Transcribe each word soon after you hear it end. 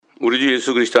우리 주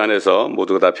예수 그리스도 안에서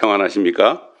모두가 다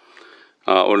평안하십니까?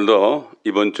 오늘도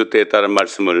이번 주 때에 따른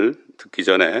말씀을 듣기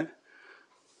전에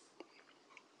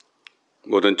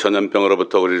모든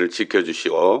전염병으로부터 우리를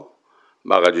지켜주시고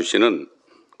막아주시는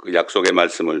그 약속의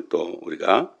말씀을 또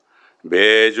우리가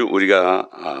매주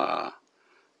우리가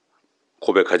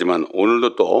고백하지만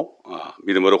오늘도 또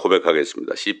믿음으로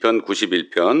고백하겠습니다. 시편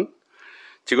 91편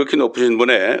지극히 높으신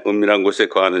분의 은밀한 곳에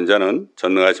거하는 자는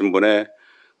전능하신 분의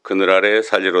그늘 아래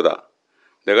살리로다.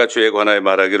 내가 주에 관하여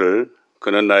말하기를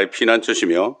그는 나의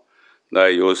피난처시며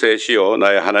나의 요새시요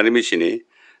나의 하나님이시니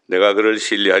내가 그를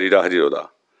신뢰하리라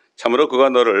하리로다. 참으로 그가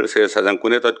너를 새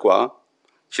사냥꾼의 덫과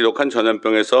지독한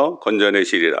전염병에서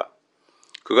건져내시리라.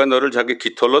 그가 너를 자기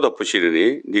깃털로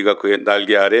덮으시리니 네가 그의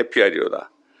날개 아래 피하리로다.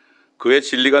 그의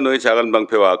진리가 너의 작은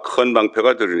방패와 큰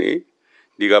방패가 되리니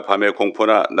네가 밤에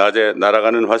공포나 낮에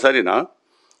날아가는 화살이나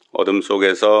어둠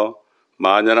속에서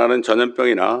만연하는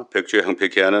전염병이나 백주에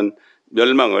항폐케 하는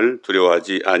멸망을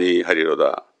두려워하지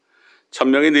아니하리로다.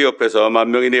 1000명이 네 옆에서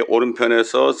 10,000명이 네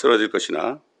오른편에서 쓰러질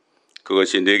것이나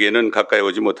그것이 네게는 가까이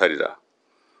오지 못하리라.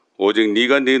 오직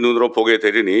네가 네 눈으로 보게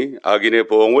되리니 악인의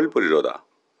보응을 보리로다.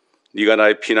 네가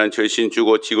나의 피난처이신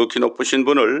주고 지극히 높으신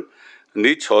분을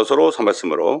네 처소로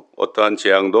삼았으므로 어떠한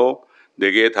재앙도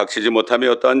네게 닥치지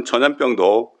못하며 어떠한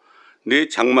전염병도 네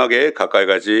장막에 가까이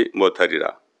가지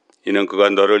못하리라. 이는 그가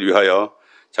너를 위하여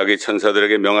자기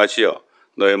천사들에게 명하시어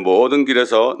너의 모든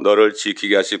길에서 너를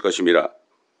지키게 하실 것임이라.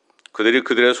 그들이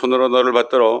그들의 손으로 너를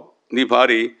받들어 네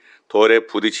발이 돌에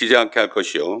부딪히지 않게 할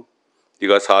것이요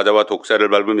네가 사자와 독사를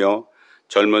밟으며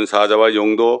젊은 사자와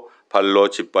용도 발로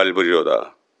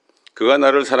짓밟으리로다. 그가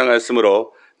나를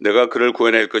사랑하였으므로 내가 그를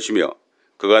구원할 것이며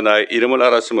그가 나의 이름을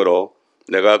알았으므로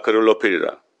내가 그를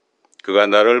높이리라. 그가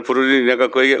나를 부르리니 내가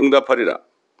그에게 응답하리라.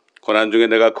 고난 중에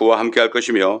내가 그와 함께 할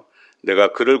것이며 내가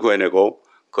그를 구해내고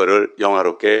그를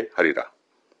영화롭게 하리라.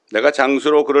 내가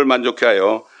장수로 그를 만족케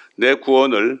하여 내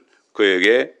구원을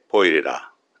그에게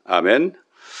보이리라. 아멘.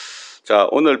 자,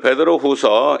 오늘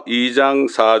베드로후서 2장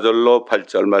 4절로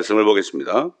 8절 말씀을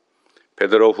보겠습니다.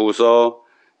 베드로후서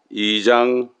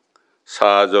 2장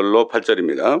 4절로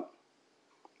 8절입니다.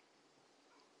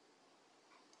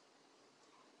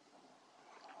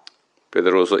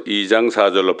 베드로후서 2장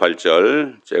 4절로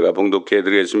 8절 제가 봉독해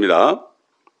드리겠습니다.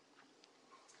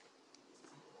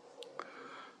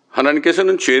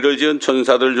 하나님께서는 죄를 지은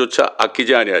천사들조차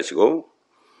아끼지 아니하시고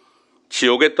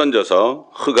지옥에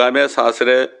던져서 흑암의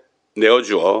사슬에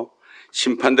내어주어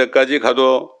심판대까지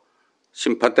가둬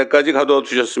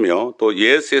두셨으며 또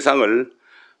옛 세상을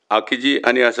아끼지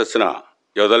아니하셨으나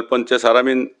 8번째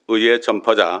사람인 의의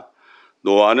전파자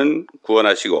노아는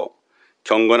구원하시고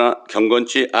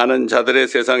경건치 않은 자들의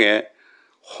세상에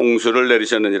홍수를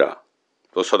내리셨느니라.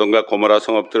 또 소돔과 고모라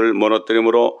성읍들을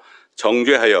무너뜨림으로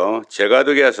정죄하여 죄가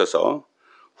되게 하셔서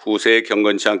후세에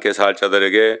경건치 않게 살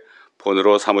자들에게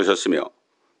본으로 삼으셨으며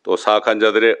또 사악한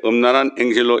자들의 음란한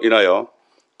행실로 인하여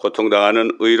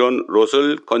고통당하는 의로운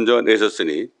롯을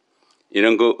건져내셨으니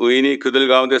이는 그 의인이 그들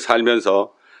가운데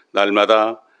살면서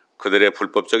날마다 그들의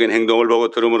불법적인 행동을 보고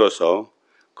들음으로써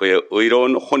그의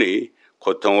의로운 혼이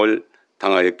고통을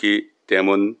당하였기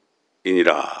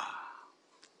때문이니라.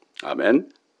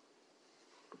 아멘.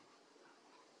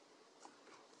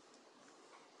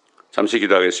 잠시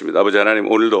기도하겠습니다. 아버지 하나님,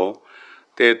 오늘도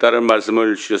때에 따른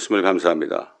말씀을 주셨음을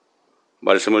감사합니다.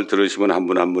 말씀을 들으시면 한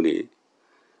분 한 분이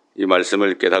이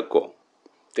말씀을 깨닫고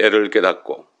때를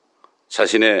깨닫고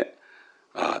자신의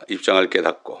입장을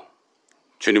깨닫고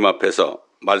주님 앞에서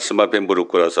말씀 앞에 무릎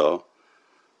꿇어서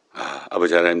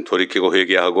아버지 하나님 돌이키고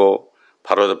회개하고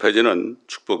바로 잡혀지는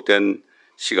축복된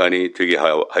시간이 되게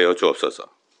하여 주옵소서.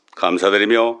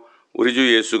 감사드리며 우리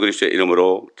주 예수 그리스도의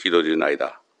이름으로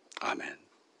기도드리나이다. 아멘.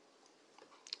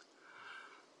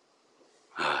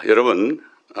 여러분,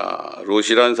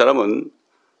 롯이라는 사람은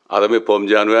아담이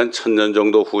범죄한 후에 한 1000년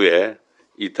정도 후에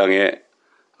이 땅에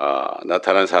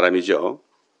나타난 사람이죠.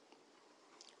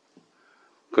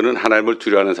 그는 하나님을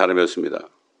두려워하는 사람이었습니다.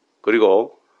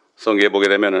 그리고 성경에 보게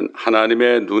되면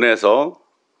하나님의 눈에서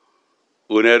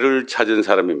은혜를 찾은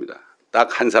사람입니다.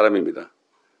 딱 한 사람입니다.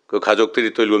 그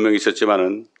가족들이 또 7명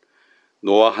있었지만은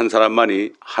노아 한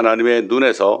사람만이 하나님의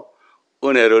눈에서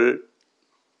은혜를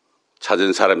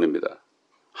찾은 사람입니다.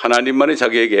 하나님만이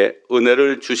자기에게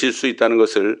은혜를 주실 수 있다는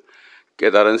것을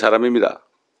깨달은 사람입니다.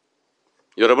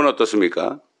 여러분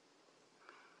어떻습니까?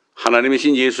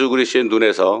 하나님이신 예수 그리스도의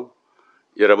눈에서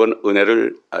여러분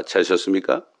은혜를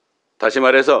찾으셨습니까? 다시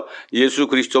말해서 예수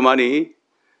그리스도만이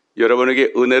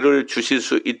여러분에게 은혜를 주실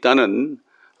수 있다는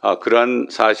그러한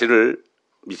사실을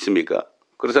믿습니까?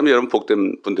 그렇다면 여러분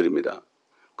복된 분들입니다.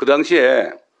 그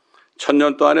당시에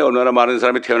 1000년 동안에 얼마나 많은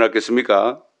사람이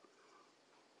태어났겠습니까?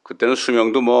 그때는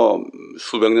수명도 뭐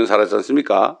수백 년 살았지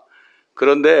않습니까?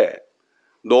 그런데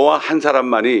노아 한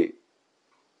사람만이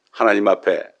하나님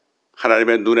앞에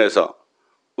하나님의 눈에서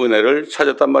은혜를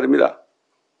찾았단 말입니다.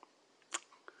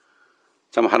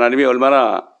 참 하나님이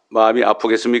얼마나 마음이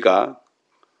아프겠습니까?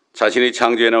 자신이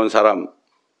창조해 놓은 사람,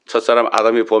 첫사람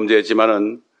아담이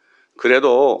범죄했지만은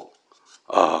그래도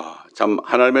참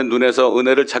하나님의 눈에서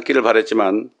은혜를 찾기를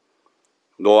바랬지만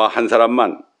노아 한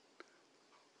사람만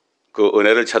그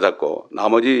은혜를 찾았고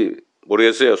나머지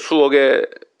모르겠어요. 수억의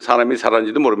사람이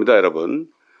살았는지도 모릅니다, 여러분.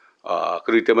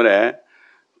 그렇기 때문에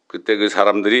그때 그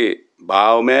사람들이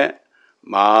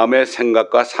마음의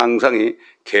생각과 상상이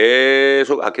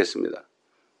계속 악했습니다.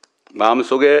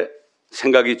 마음속에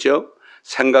생각이 있죠.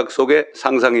 생각 속에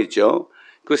상상이 있죠.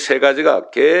 그 세 가지가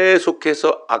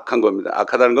계속해서 악한 겁니다.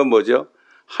 악하다는 건 뭐죠?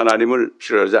 하나님을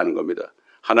필요하지 않은 겁니다.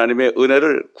 하나님의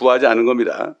은혜를 구하지 않은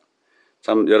겁니다.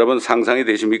 참 여러분 상상이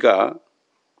되십니까?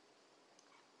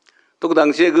 또 그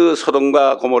당시에 그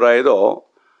소돔과 고모라에도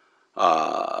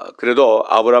그래도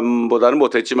아브람보다는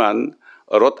못했지만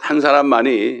롯 한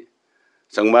사람만이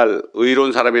정말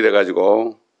의로운 사람이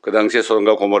돼가지고 그 당시에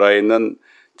소돔과 고모라에 있는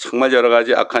정말 여러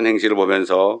가지 악한 행실을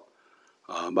보면서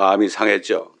마음이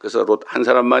상했죠. 그래서 롯 한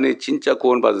사람만이 진짜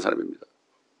구원받은 사람입니다.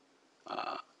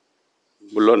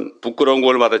 물론 부끄러운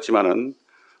구원을 받았지만은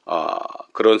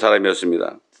그런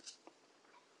사람이었습니다.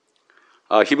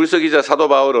 히브리서 기자 사도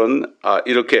바울은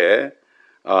이렇게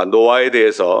노아에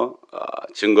대해서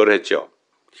증거를 했죠.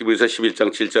 히브리서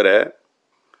 11장 7절에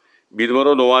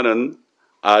믿음으로 노아는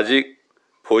아직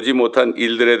보지 못한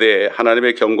일들에 대해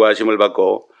하나님의 경고하심을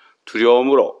받고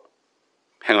두려움으로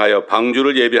행하여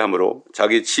방주를 예비함으로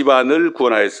자기 집안을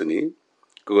구원하였으니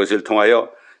그것을 통하여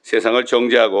세상을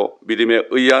정죄하고 믿음에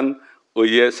의한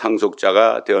의의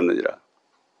상속자가 되었느니라.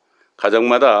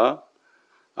 가정마다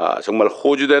정말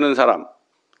호주되는 사람,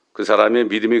 그 사람의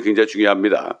믿음이 굉장히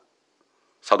중요합니다.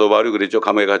 사도 바울이 그랬죠.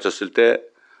 감옥에 갇혔을 때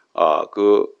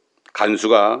그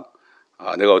간수가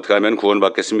내가 어떻게 하면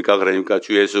구원받겠습니까? 그러니까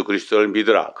주 예수 그리스도를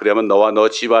믿으라. 그러면 너와 너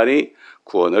집안이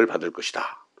구원을 받을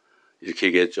것이다. 이렇게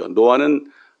얘기했죠.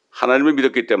 노아는 하나님을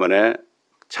믿었기 때문에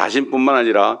자신뿐만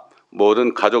아니라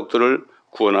모든 가족들을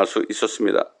구원할 수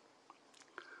있었습니다.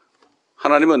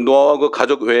 하나님은 노아와 그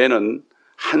가족 외에는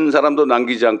한 사람도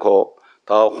남기지 않고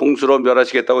다 홍수로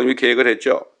멸하시겠다고 이미 계획을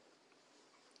했죠.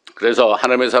 그래서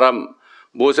하나님의 사람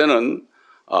모세는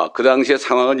그 당시의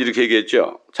상황은 이렇게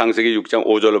얘기했죠. 창세기 6장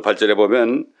 5절로 8절에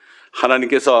보면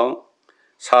하나님께서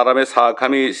사람의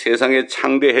사악함이 세상의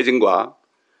창대해짐과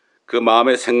그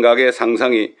마음의 생각의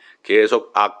상상이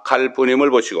계속 악할 뿐임을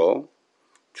보시고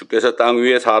주께서 땅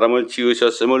위에 사람을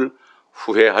지으셨음을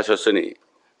후회하셨으니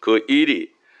그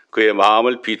일이 그의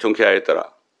마음을 비통케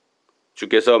하였더라.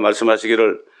 주께서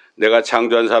말씀하시기를 내가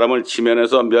창조한 사람을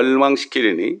지면에서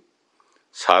멸망시키리니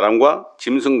사람과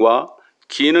짐승과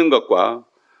기는 것과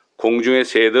공중의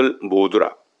새들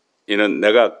모두라. 이는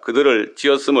내가 그들을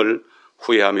지었음을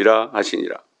후회함이라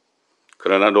하시니라.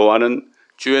 그러나 노아는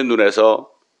주의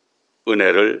눈에서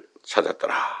은혜를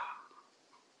찾았더라.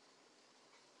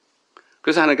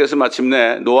 그래서 하나님께서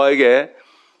마침내 노아에게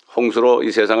홍수로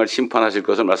이 세상을 심판하실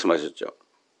것을 말씀하셨죠.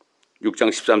 6장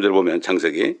 13절 보면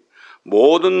창세기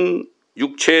모든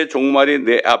육체의 종말이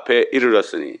내 앞에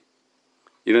이르렀으니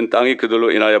이는 땅이 그들로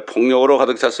인하여 폭력으로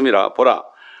가득 찼음이라. 보라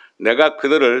내가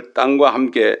그들을 땅과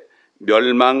함께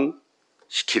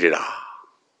멸망시키리라.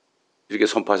 이렇게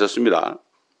선포하셨습니다.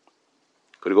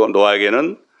 그리고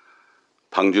노아에게는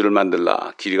방주를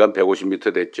만들라. 길이가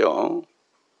 150m 됐죠.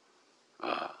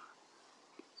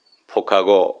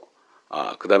 폭하고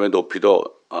그 다음에 높이도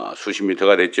수십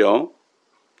미터가 됐죠.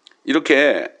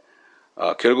 이렇게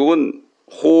결국은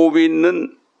호흡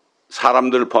있는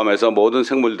사람들을 포함해서 모든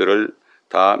생물들을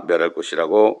다 멸할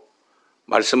것이라고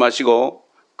말씀하시고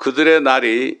그들의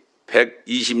날이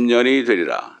 120년이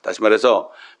되리라. 다시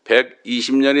말해서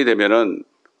 120년이 되면은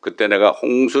그때 내가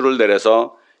홍수를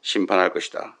내려서 심판할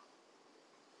것이다.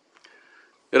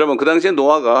 여러분 그 당시에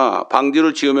노아가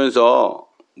방주를 지으면서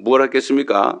뭘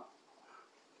했겠습니까?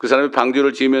 그 사람이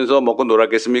방주를 지으면서 먹고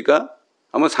놀았겠습니까?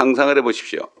 한번 상상을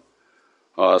해보십시오.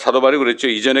 사도 바울이 그랬죠.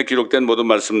 이전에 기록된 모든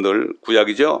말씀들,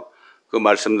 구약이죠. 그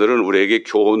말씀들은 우리에게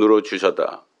교훈으로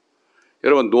주셨다.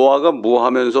 여러분 노아가 뭐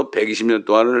하면서 120년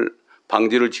동안을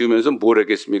방주를 지으면서 뭘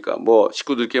했겠습니까? 뭐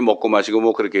식구들끼리 먹고 마시고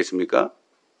뭐 그렇게 했습니까?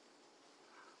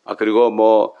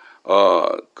 그리고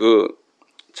그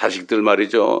자식들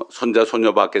말이죠. 손자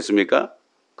손녀 받겠습니까?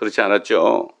 그렇지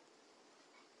않았죠.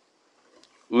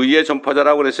 의의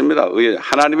전파자라고 그랬습니다.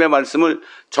 하나님의 말씀을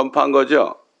전파한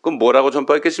거죠. 그럼 뭐라고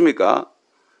전파했겠습니까?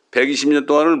 120년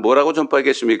동안을 뭐라고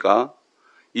전파했겠습니까?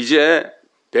 이제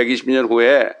 120년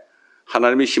후에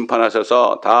하나님이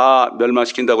심판하셔서 다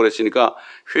멸망시킨다고 그랬으니까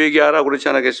회개하라고 그러지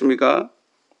않았겠습니까?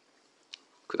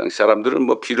 그 당시 사람들은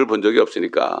뭐 비를 본 적이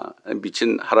없으니까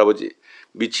미친 할아버지,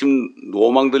 미친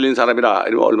노망 들린 사람이라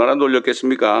이러면 얼마나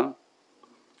놀렸겠습니까?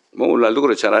 뭐 오늘날도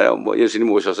그렇잖아요. 뭐 예수님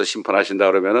오셔서 심판하신다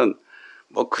그러면은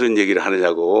뭐 그런 얘기를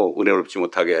하느냐고, 은혜롭지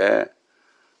못하게.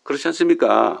 그렇지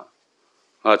않습니까?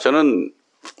 저는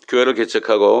교회를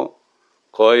개척하고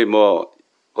거의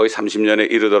 30년에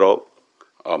이르도록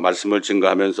말씀을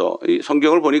증거하면서 이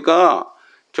성경을 보니까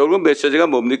결국 메시지가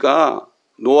뭡니까?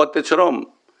 노아 때처럼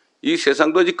이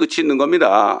세상도 이제 끝이 있는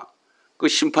겁니다. 그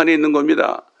심판이 있는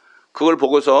겁니다. 그걸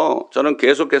보고서 저는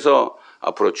계속해서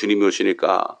앞으로 주님이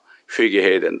오시니까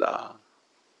회개해야 된다.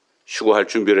 휴거할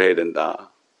준비를 해야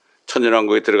된다.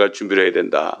 천년왕국에 들어갈 준비를 해야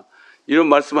된다. 이런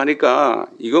말씀하니까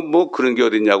이거 뭐 그런 게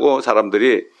어딨냐고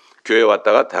사람들이 교회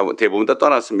왔다가 대부분 다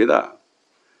떠났습니다.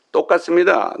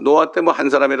 똑같습니다. 노아 때 뭐 한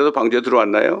사람이라도 방주에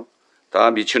들어왔나요?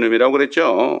 다 미친놈이라고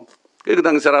그랬죠. 그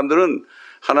당시 사람들은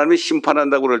하나님이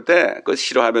심판한다고 그럴 때 그거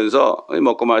싫어하면서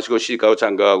먹고 마시고 시집가고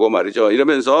장가가고 말이죠.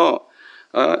 이러면서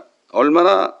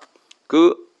얼마나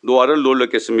그 노아를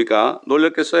놀렸겠습니까?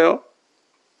 놀렸겠어요?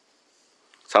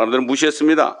 사람들은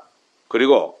무시했습니다.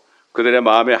 그리고 그들의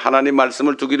마음에 하나님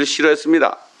말씀을 두기를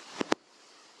싫어했습니다.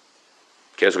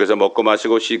 계속해서 먹고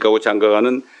마시고 시집가고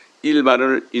장가가는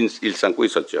일만을 일삼고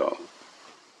있었죠.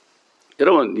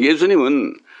 여러분,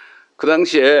 예수님은 그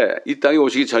당시에 이 땅에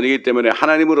오시기 전이기 때문에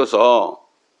하나님으로서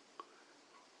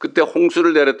그때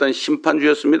홍수를 내렸던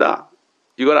심판주였습니다.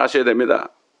 이걸 아셔야 됩니다.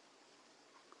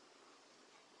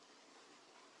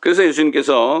 그래서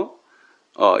예수님께서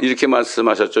이렇게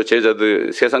말씀하셨죠.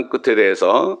 제자들 세상 끝에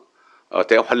대해서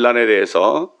대환란에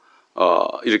대해서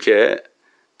이렇게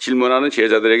질문하는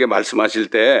제자들에게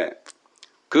말씀하실 때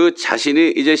그 자신이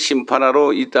이제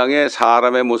심판하러 이 땅에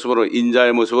사람의 모습으로,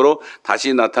 인자의 모습으로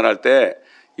다시 나타날 때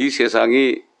이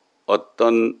세상이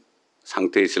어떤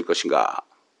상태에 있을 것인가.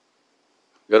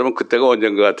 여러분, 그때가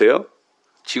언제인 것 같아요?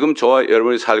 지금 저와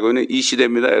여러분이 살고 있는 이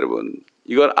시대입니다. 여러분,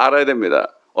 이걸 알아야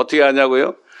됩니다. 어떻게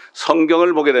하냐고요?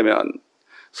 성경을 보게 되면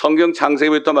성경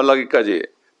창세기부터 말라기까지,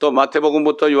 또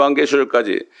마태복음부터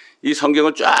요한계시록까지 이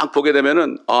성경을 쫙 보게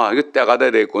되면은 이거 때가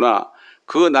돼야 되겠구나.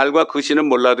 그 날과 그 시는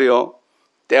몰라도요,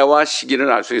 때와 시기는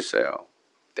알 수 있어요.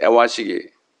 때와 시기.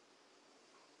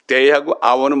 day하고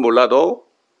hour는 몰라도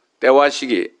때와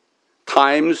시기,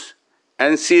 times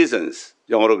and seasons,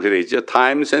 영어로 그렇게 되어 있죠.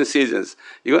 times and seasons.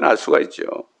 이건 알 수가 있죠.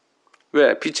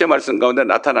 왜? 빛의 말씀 가운데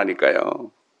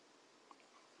나타나니까요.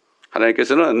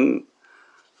 하나님께서는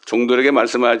종들에게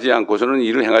말씀하지 않고서는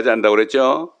일을 행하지 않는다고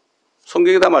그랬죠.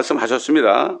 성경에 다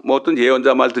말씀하셨습니다. 뭐 어떤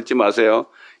예언자 말 듣지 마세요.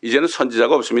 이제는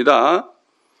선지자가 없습니다.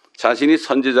 자신이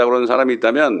선지자로 그런 사람이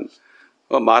있다면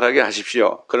말하게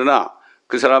하십시오. 그러나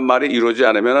그 사람 말이 이루어지지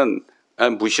않으면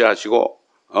무시하시고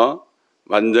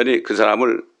완전히 그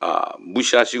사람을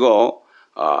무시하시고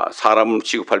사람을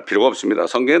취급할 필요가 없습니다.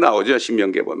 성경에 나오죠.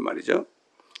 신명기에 보면 말이죠.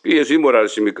 예수님이 뭐라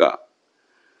그랬습니까?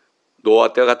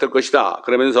 노아 때가 같을 것이다.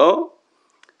 그러면서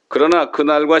그러나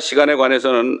그날과 시간에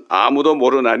관해서는 아무도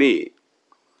모르나니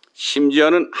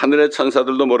심지어는 하늘의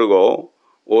천사들도 모르고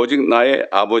오직 나의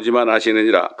아버지만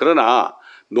아시느니라. 그러나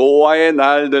노아의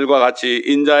날들과 같이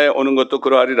인자에 오는 것도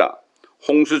그러하리라.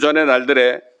 홍수 전의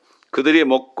날들에 그들이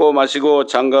먹고 마시고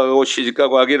장가가고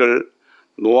시집가고 하기를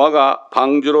노아가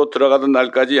방주로 들어가던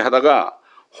날까지 하다가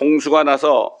홍수가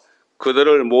나서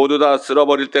그들을 모두 다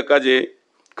쓸어버릴 때까지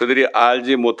그들이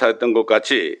알지 못하였던 것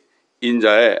같이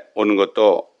인자에 오는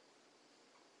것도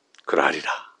그러하리라.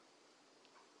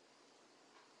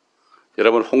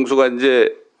 여러분, 홍수가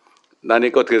이제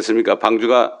나니까 어떻게 됐습니까?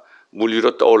 방주가 물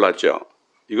위로 떠올랐죠.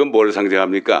 이건 뭘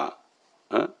상징합니까?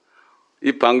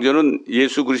 이 방주는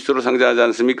예수 그리스도로 상징하지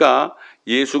않습니까?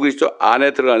 예수 그리스도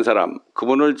안에 들어간 사람,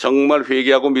 그분을 정말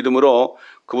회개하고 믿음으로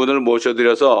그분을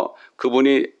모셔드려서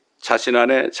그분이 자신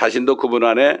안에, 자신도 그분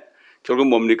안에 결국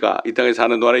뭡니까? 이 땅에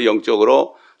사는 동안에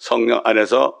영적으로 성령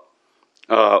안에서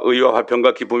의와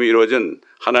화평과 기쁨이 이루어진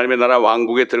하나님의 나라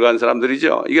왕국에 들어간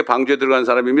사람들이죠. 이게 방주에 들어간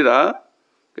사람입니다.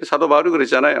 사도 바울이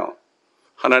그랬잖아요.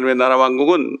 하나님의 나라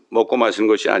왕국은 먹고 마시는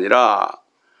것이 아니라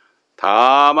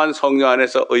다만 성령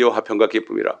안에서 의와 화평과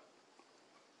기쁨이라.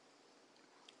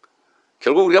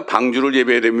 결국 우리가 방주를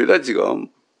예배해야 됩니다.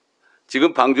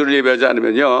 지금 방주를 예배하지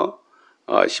않으면요,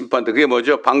 심판 때 그게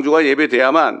뭐죠? 방주가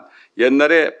예배돼야만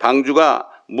옛날에 방주가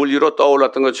물 위로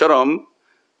떠올랐던 것처럼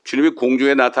주님이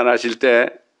공중에 나타나실 때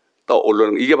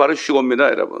떠오르는, 이게 바로 휴거입니다.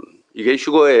 여러분, 이게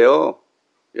휴거예요.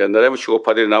 옛날에 뭐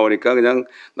휴거파들이 나오니까 그냥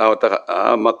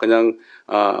나왔다가 막 그냥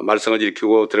말썽을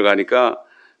일으키고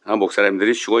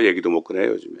목사님들이 휴거 얘기도 못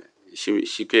꺼내요. 요즘에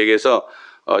쉽게 얘기해서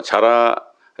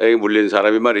물린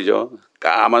사람이 말이죠.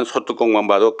 까만 소뚜껑만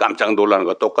봐도 깜짝 놀라는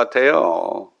거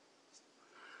똑같아요.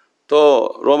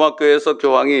 또 로마 교회에서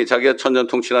교황이 자기가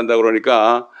천년통치한다고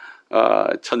그러니까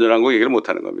천년왕국 얘기를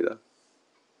못하는 겁니다.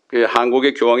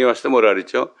 한국의 교황이 왔을 때 뭐라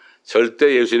그랬죠?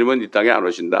 절대 예수님은 이 땅에 안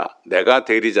오신다. 내가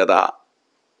대리자다.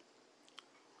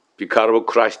 비카르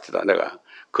오브 크라이스트다. 내가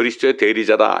그리스도의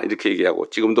대리자다. 이렇게 얘기하고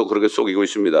지금도 그렇게 속이고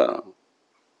있습니다.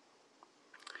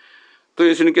 또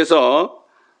예수님께서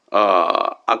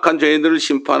악한 죄인들을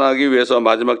심판하기 위해서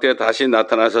마지막 때에 다시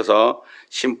나타나셔서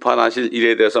심판하실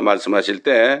일에 대해서 말씀하실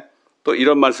때 또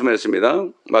이런 말씀을 했습니다.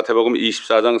 마태복음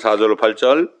 24장 4절로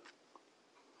 8절.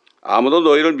 아무도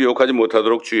너희를 미혹하지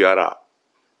못하도록 주의하라.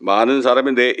 많은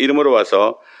사람이 내 이름으로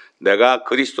와서 내가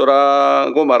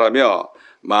그리스도라고 말하며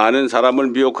많은 사람을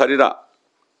미혹하리라.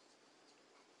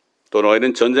 또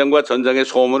너희는 전쟁과 전쟁의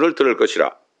소문을 들을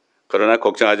것이라. 그러나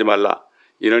걱정하지 말라.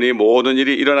 이는 이 모든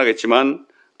일이 일어나겠지만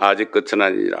아직 끝은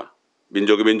아니니라.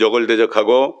 민족이 민족을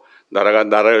대적하고 나라가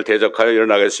나라를 대적하여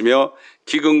일어나겠으며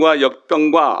기근과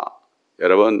역병과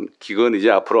여러분 기근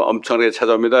이제 앞으로 엄청나게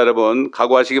찾아옵니다. 여러분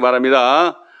각오하시기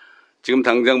바랍니다. 지금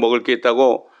당장 먹을 게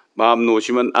있다고 마음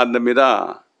놓으시면 안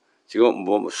됩니다. 지금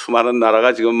뭐 수많은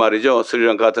나라가 지금 말이죠.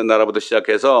 스리랑카 같은 나라부터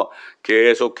시작해서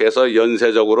계속해서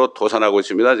연쇄적으로 도산하고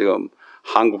있습니다. 지금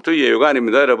한국도 예외가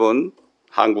아닙니다. 여러분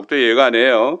한국도 예외가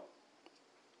아니에요.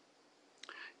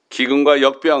 기근과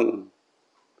역병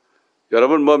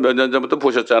여러분 뭐 몇 년 전부터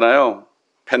보셨잖아요.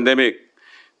 팬데믹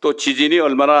또 지진이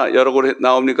얼마나 여러 곳에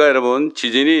나옵니까 여러분.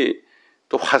 지진이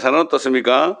또 화산은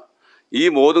어떻습니까? 이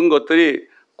모든 것들이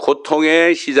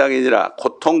고통의 시작이니라.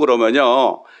 고통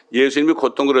그러면요 예수님이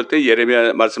고통 그럴 때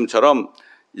예레미야 말씀처럼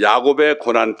야곱의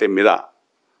고난 때입니다.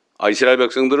 이스라엘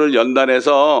백성들을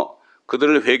연단해서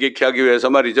그들을 회개케 하기 위해서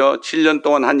말이죠 7년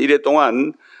동안 한 일해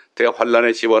동안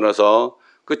대환란에 집어넣어서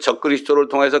그 적그리스도를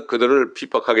통해서 그들을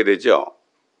핍박하게 되죠.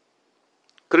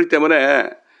 그렇기 때문에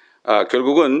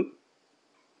결국은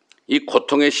이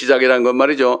고통의 시작이라는 건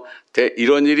말이죠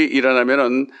이런 일이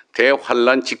일어나면은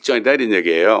대환란 직전이다 이런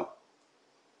얘기예요.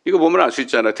 이거 보면 알 수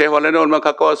있잖아요. 대환란이 얼마나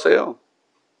가까웠어요.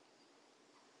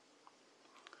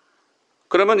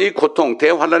 그러면 이 고통,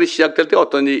 대환란이 시작될 때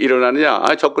어떤 일이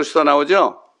일어나느냐? 적그리스도가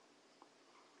나오죠.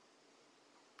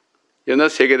 옛날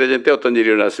세계대전 때 어떤 일이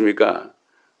일어났습니까?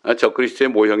 적그리스도의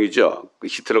모형이죠. 그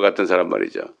히틀러 같은 사람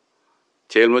말이죠.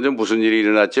 제일 먼저 무슨 일이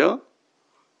일어났죠?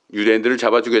 유대인들을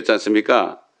잡아 죽였지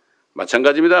않습니까?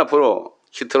 마찬가지입니다. 앞으로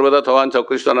히틀러보다 더한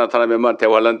적그리스도가 나타나면만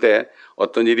대환란 때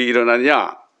어떤 일이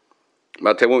일어나느냐?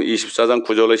 마태복음 24장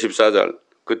 9절로 14절.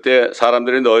 그때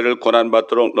사람들이 너희를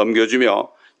고난받도록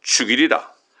넘겨주며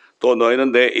죽이리라. 또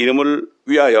너희는 내 이름을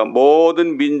위하여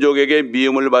모든 민족에게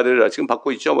미움을 받으리라. 지금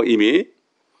받고 있죠 이미.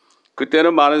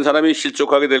 그때는 많은 사람이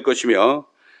실족하게 될 것이며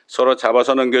서로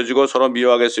잡아서 넘겨주고 서로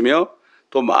미워하겠으며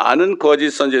또 많은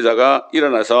거짓 선지자가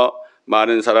일어나서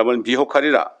많은 사람을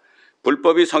미혹하리라.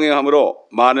 불법이 성행함으로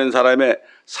많은 사람의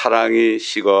사랑이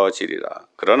식어지리라.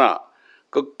 그러나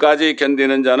끝까지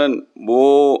견디는 자는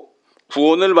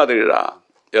구원을 받으리라.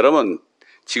 여러분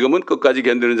지금은 끝까지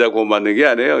견디는 자 구원받는 게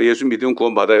아니에요. 예수 믿으면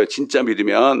구원받아요. 진짜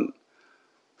믿으면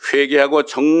회개하고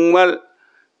정말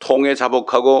통에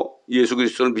자복하고 예수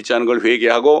그리스도를 믿지 않은 걸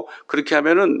회개하고 그렇게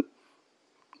하면은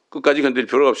끝까지 견딜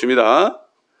필요가 없습니다.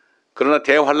 그러나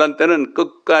대환란 때는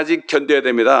끝까지 견뎌야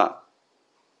됩니다.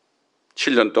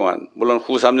 7년 동안 물론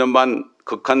후 3년 반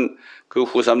극한 그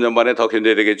후 3년 반에 더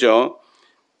견뎌야 되겠죠.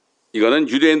 이거는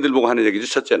유대인들 보고 하는 얘기죠.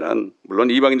 첫째는 물론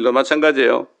이방인들도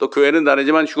마찬가지예요. 또 교회는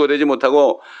다르지만 휴거되지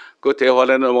못하고 그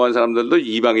대환란에 넘어간 사람들도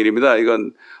이방인입니다.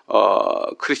 이건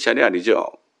크리스찬이 아니죠.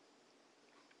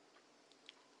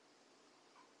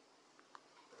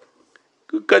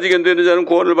 끝까지 견디는 자는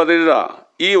구원을 받으리라.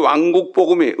 이 왕국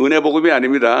복음이 은혜 복음이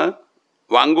아닙니다.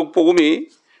 왕국 복음이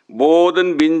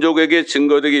모든 민족에게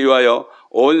증거되기 위하여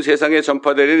온 세상에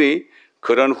전파되리니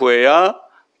그런 후에야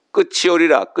끝이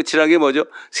오리라. 끝이라는 게 뭐죠?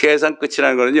 세상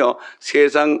끝이라는 거는요.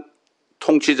 세상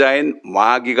통치자인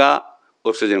마귀가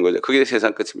없어지는 거죠. 그게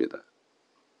세상 끝입니다.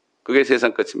 그게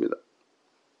세상 끝입니다.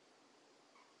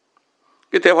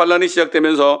 대환란이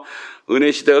시작되면서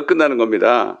은혜 시대가 끝나는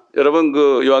겁니다. 여러분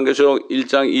그 요한계시록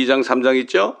 1장, 2장, 3장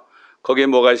있죠? 거기에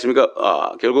뭐가 있습니까?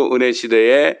 결국 은혜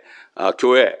시대에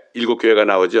교회, 7교회가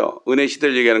나오죠. 은혜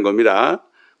시대를 얘기하는 겁니다.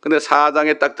 근데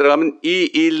 4장에 딱 들어가면 이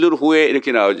일들 후에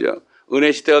이렇게 나오죠.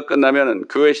 은혜 시대가 끝나면,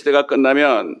 교회 시대가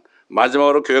끝나면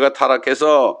마지막으로 교회가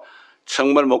타락해서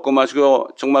정말 먹고 마시고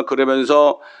정말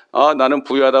그러면서 나는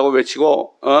부유하다고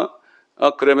외치고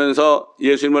그러면서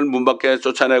예수님을 문 밖에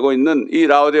쫓아내고 있는 이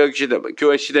라오디게아 시대,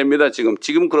 교회 시대입니다.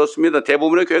 지금 그렇습니다.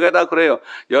 대부분의 교회가 다 그래요.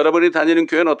 여러분이 다니는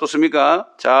교회는 어떻습니까?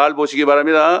 잘 보시기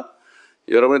바랍니다.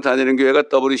 여러분이 다니는 교회가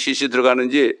WCC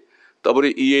들어가는지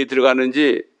WEA에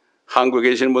들어가는지 한국에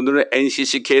계시는 분들은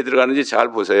NCCK에 들어가는지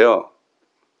잘 보세요.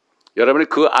 여러분이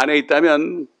그 안에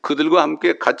있다면 그들과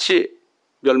함께 같이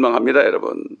멸망합니다,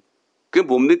 여러분. 그게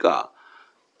뭡니까?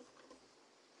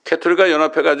 캐톨릭과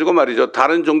연합해가지고 말이죠.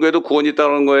 다른 종교에도 구원이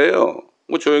있다는 거예요.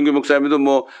 뭐 조영규 목사님도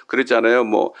뭐 그랬잖아요.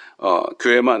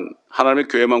 교회만, 하나님의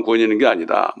교회만 구원이 있는 게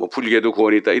아니다. 뭐 불교에도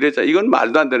구원이 있다. 이랬잖아요. 이건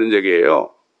말도 안 되는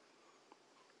얘기예요.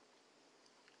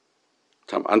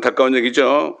 참 안타까운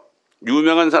얘기죠.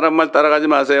 유명한 사람 말 따라가지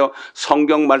마세요.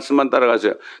 성경 말씀만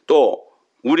따라가세요. 또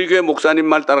우리 교회 목사님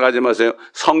말 따라가지 마세요.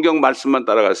 성경 말씀만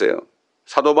따라가세요.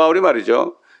 사도 바울이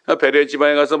말이죠. 베레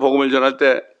지방에 가서 복음을 전할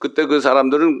때 그때 그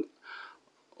사람들은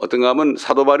어떤가 하면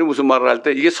사도 바울이 무슨 말을 할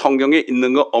때 이게 성경에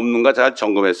있는가 없는가 잘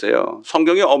점검했어요.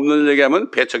 성경에 없는 얘기하면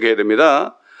배척해야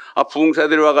됩니다.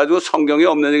 부흥사들이 와가지고 성경에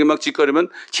없는 얘기 막 짓거리면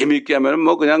재미있게 하면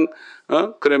뭐 그냥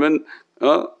그러면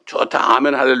좋다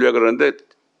하면 할렐루야 그러는데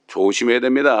조심해야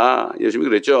됩니다. 예수님이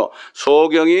그랬죠.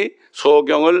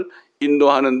 소경을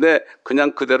인도하는데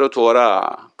그냥 그대로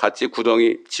두어라. 같이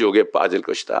구덩이 지옥에 빠질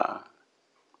것이다.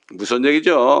 무슨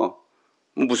얘기죠?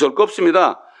 무서울 거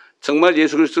없습니다. 정말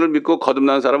예수 그리스도를 믿고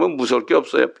거듭난 사람은 무서울 게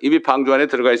없어요. 이미 방주 안에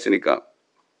들어가 있으니까.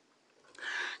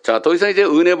 자, 더 이상 이제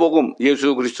은혜 복음,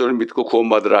 예수 그리스도를 믿고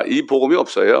구원받으라. 이 복음이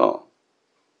없어요.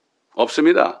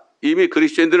 없습니다. 이미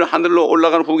그리스도인들은 하늘로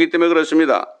올라가는 복이기 때문에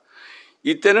그렇습니다.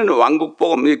 이때는 왕국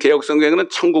복음, 개혁 성경에는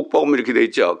천국 복음 이렇게 돼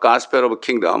있죠. Gospel of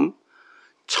Kingdom.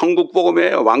 천국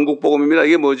복음이에요. 왕국 복음입니다.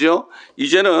 이게 뭐죠?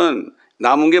 이제는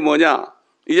남은 게 뭐냐?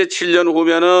 이제 7년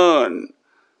후면은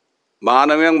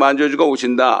만왕의 만주주가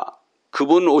오신다.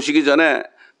 그분 오시기 전에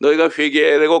너희가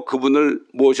회개해야 되고 그분을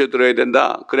모셔들어야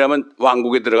된다. 그래야만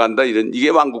왕국에 들어간다. 이게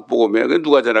왕국 복음이에요. 그게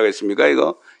누가 전하겠습니까?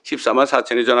 이거 14만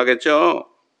 4천이 전하겠죠.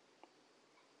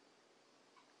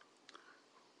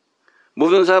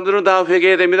 모든 사람들은 다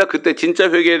회개해야 됩니다. 그때 진짜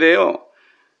회개해야 돼요.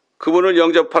 그분을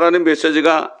영접하라는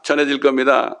메시지가 전해질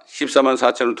겁니다. 14만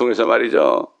 4천을 통해서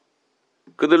말이죠.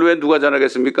 그들 왜 누가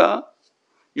전하겠습니까?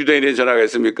 유대인이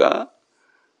전하겠습니까?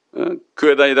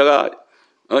 교회 다니다가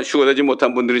휴거되지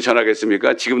못한 분들이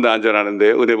전하겠습니까? 지금도 안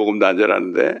전하는데, 은혜복음도 안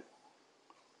전하는데.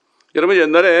 여러분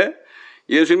옛날에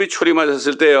예수님이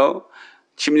초림하셨을 때요,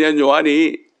 침례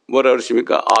요한이 뭐라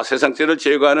그러십니까? 세상 죄를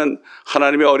제거하는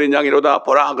하나님의 어린 양이로다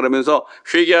보라 그러면서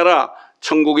회개하라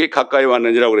천국이 가까이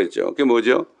왔느니라고 그랬죠. 그게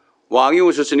뭐죠? 왕이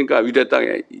오셨으니까 유대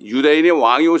땅에 유대인의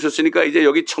왕이 오셨으니까 이제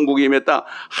여기 천국이 임했다.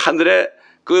 하늘의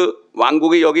그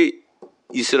왕국이 여기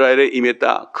이스라엘에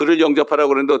임했다. 그를 영접하라고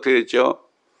그랬는데 어떻게 됐죠?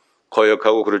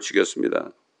 거역하고 그를 죽였습니다.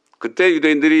 그때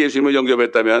유대인들이 예수님을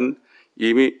영접했다면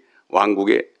이미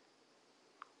왕국에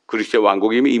그리스도의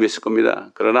왕국이 이미 임했을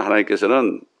겁니다. 그러나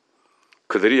하나님께서는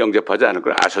그들이 영접하지 않을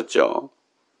걸 아셨죠.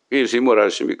 예수님이 뭐라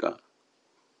하십니까?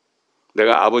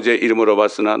 내가 아버지의 이름으로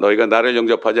봤으나 너희가 나를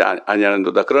영접하지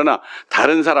아니하는도다. 그러나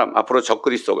다른 사람, 앞으로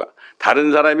적그리스도가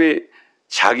다른 사람이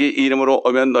자기 이름으로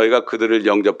오면 너희가 그들을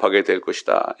영접하게 될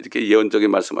것이다. 이렇게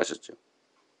예언적인 말씀하셨죠.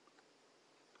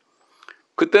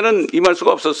 그때는 임할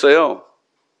수가 없었어요.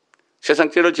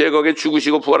 세상 죄를 제거하게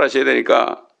죽으시고 부활하셔야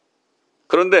되니까.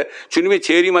 그런데 주님이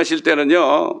재림하실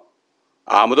때는요,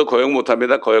 아무도 거역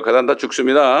못합니다. 거역하다 다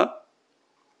죽습니다.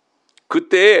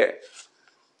 그때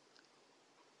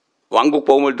왕국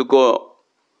복음을 듣고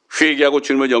회개하고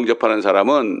주님을 영접하는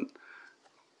사람은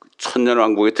천년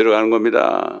왕국에 들어가는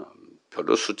겁니다.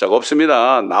 별로 숫자가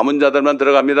없습니다. 남은 자들만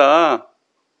들어갑니다.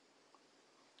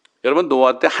 여러분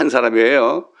노아 때 한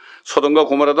사람이에요. 소돔과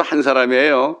고모라도 한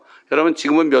사람이에요. 여러분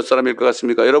지금은 몇 사람일 것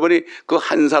같습니까? 여러분이 그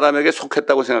한 사람에게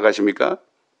속했다고 생각하십니까?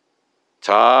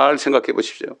 잘 생각해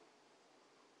보십시오.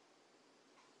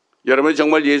 여러분이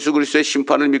정말 예수 그리스도의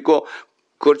심판을 믿고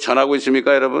그걸 전하고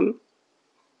있습니까, 여러분?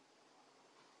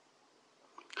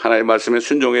 하나님의 말씀에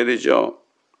순종해야 되죠.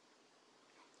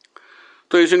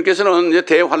 또 예수님께서는 이제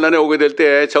대환란에 오게 될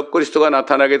때 적그리스도가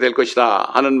나타나게 될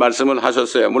것이다 하는 말씀을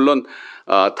하셨어요. 물론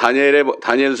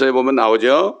다니엘서에 보면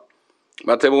나오죠.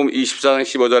 마태복음 24장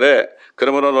 15절에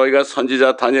그러므로 너희가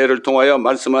선지자 다니엘을 통하여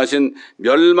말씀하신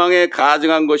멸망에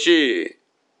가증한 것이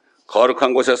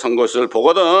거룩한 곳에 선 것을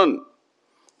보거든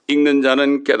읽는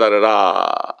자는 깨달으라.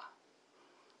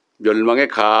 멸망에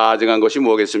가증한 것이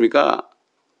뭐겠습니까?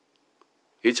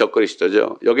 이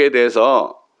적그리스도죠. 여기에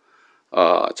대해서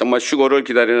정말 휴거를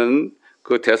기다리는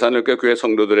그 데살로니가 교회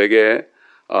성도들에게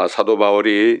사도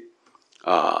바울이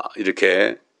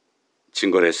이렇게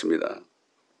증거를 했습니다.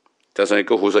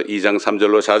 데살로니가 후서 2장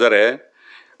 3절로 4절에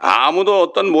아무도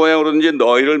어떤 모양으로든지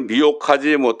너희를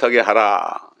미혹하지 못하게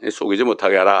하라. 속이지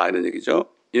못하게 하라 이런 얘기죠.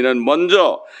 이는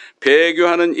먼저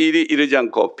배교하는 일이 이르지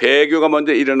않고 배교가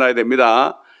먼저 일어나야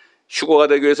됩니다. 휴거가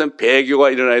되기 위해서는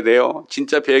배교가 일어나야 돼요.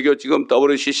 진짜 배교 지금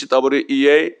WCC,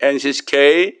 WEA,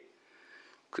 NCCK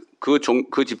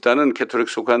그 집단은 캐톨릭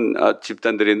속한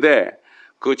집단들인데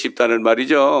그 집단을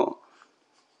말이죠.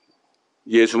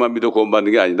 예수만 믿어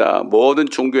구원받는 게 아니다. 모든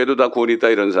종교에도 다 구원이 있다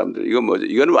이런 사람들. 이건 뭐죠?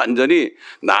 이건 완전히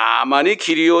나만이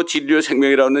길이요 진리요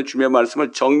생명이라는 주님의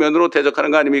말씀을 정면으로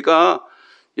대적하는 거 아닙니까?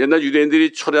 옛날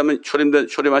유대인들이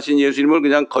초림하신 예수님을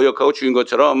그냥 거역하고 죽인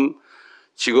것처럼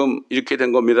지금 이렇게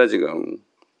된 겁니다. 지금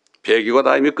배교가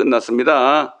다 이미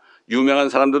끝났습니다. 유명한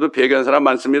사람들도 배교한 사람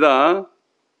많습니다.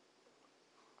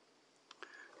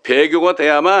 배교가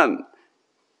돼야만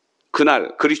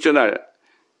그날 그리스도 날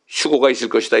휴고가 있을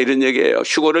것이다 이런 얘기예요.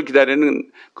 휴고를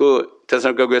기다리는 그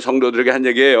데살로니가 교회 성도들에게 한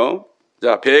얘기예요.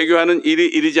 자, 배교하는 일이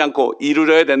이르지 않고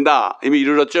이루려야 된다. 이미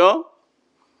이르렀죠.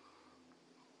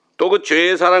 또 그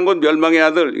죄의 사랑 곧 멸망의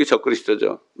아들, 이게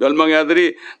적그리스도죠. 멸망의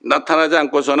아들이 나타나지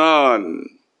않고서는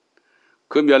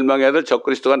그 멸망의 아들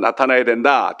적그리스도가 나타나야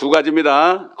된다. 두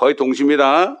가지입니다. 거의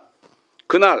동시입니다.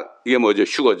 그날 이게 뭐죠?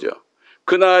 휴거죠.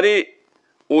 그날이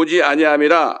오지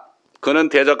아니함이라 그는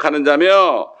대적하는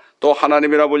자며 또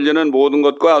하나님이라 불리는 모든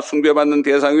것과 숭배받는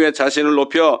대상 위에 자신을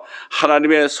높여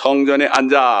하나님의 성전에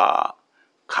앉아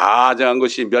가정한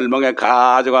것이 멸망에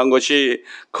가져간 것이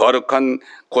거룩한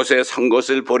곳에 산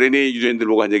것을 보리니 유대인들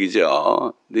보고 한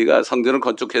얘기죠. 네가 성전을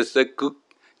건축했을 때 그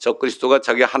적그리스도가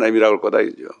자기 하나님이라고 할 거다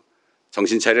이죠.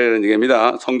 정신 차리라는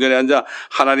얘기입니다. 성전에 앉아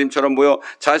하나님처럼 보여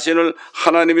자신을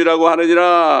하나님이라고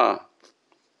하느니라.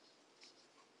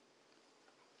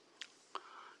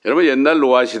 여러분 옛날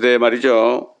노아 시대에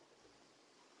말이죠.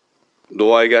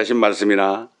 노아에게 하신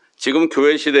말씀이나 지금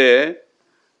교회 시대에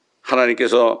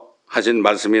하나님께서 하신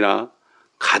말씀이나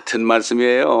같은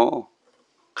말씀이에요.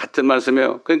 같은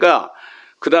말씀이에요. 그러니까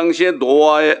그 당시에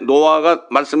노아가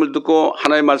말씀을 듣고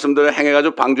하나님의 말씀대로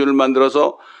행해가지고 방주를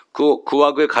만들어서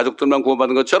그와 그의 가족들만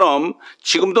구원받은 것처럼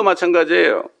지금도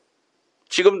마찬가지예요.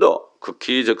 지금도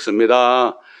극히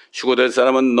적습니다. 휴고될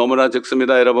사람은 너무나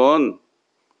적습니다. 여러분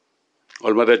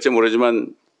얼마 될지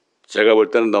모르지만 제가 볼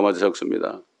때는 너무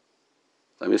적습니다.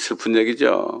 그다음에 슬픈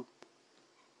얘기죠.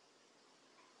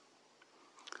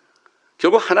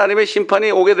 결국 하나님의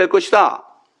심판이 오게 될 것이다.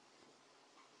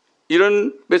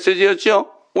 이런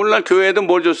메시지였죠. 오늘날 교회에도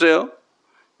뭘 줬어요?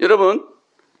 여러분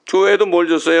교회에도 뭘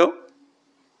줬어요?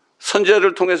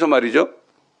 선지자를 통해서 말이죠.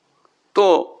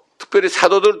 또 특별히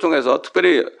사도들을 통해서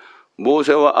특별히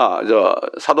모세와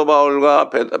사도 바울과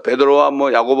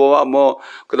베드로와 야고보와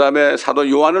그다음에 사도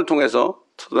요한을 통해서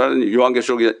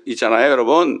요한계시록이 있잖아요,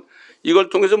 여러분. 이걸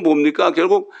통해서 뭡니까?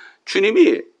 결국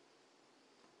주님이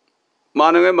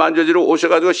만왕의 만저지로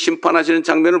오셔가지고 심판하시는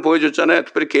장면을 보여줬잖아요.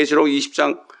 특별히 계시록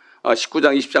 19장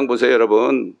 20장 보세요,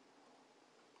 여러분.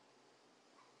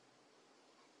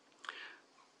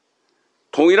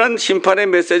 동일한 심판의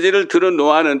메시지를 들은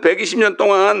노아는 120년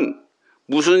동안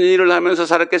무슨 일을 하면서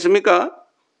살았겠습니까?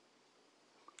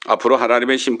 앞으로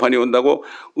하나님의 심판이 온다고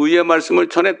의의 말씀을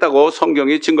전했다고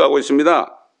성경이 증거하고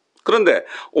있습니다. 그런데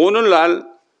오늘날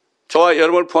저와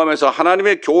여러분을 포함해서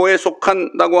하나님의 교회에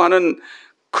속한다고 하는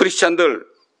크리스찬들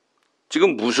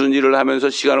지금 무슨 일을 하면서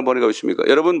시간을 보내고 있습니까?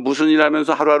 여러분 무슨 일을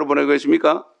하면서 하루하루 보내고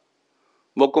있습니까?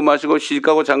 먹고 마시고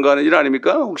시집가고 장가하는 일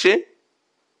아닙니까? 혹시?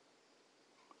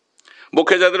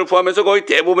 목회자들을 포함해서 거의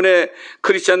대부분의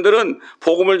크리스찬들은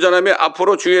복음을 전하며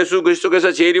앞으로 주 예수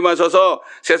그리스도께서 재림하셔서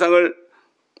세상을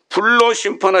불로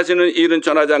심판하시는 일은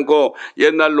전하지 않고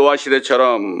옛날 노아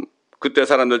시대처럼 그때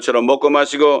사람들처럼 먹고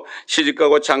마시고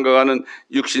시집가고 장가가는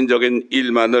육신적인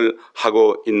일만을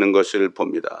하고 있는 것을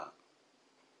봅니다.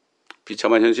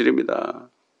 비참한 현실입니다.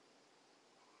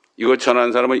 이걸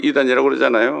전하는 사람은 이단이라고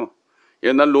그러잖아요.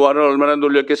 옛날 노아를 얼마나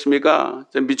놀렸겠습니까?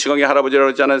 미치광이 할아버지라고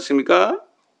그러지 않았습니까?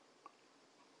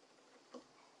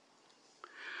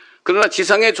 그러나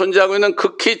지상에 존재하고 있는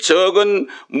극히 적은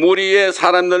무리의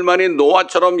사람들만이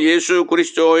노아처럼 예수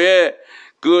그리스도의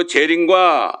그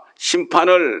재림과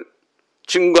심판을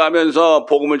증거하면서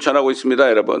복음을 전하고 있습니다,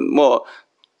 여러분.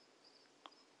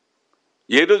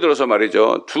 예를 들어서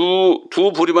말이죠.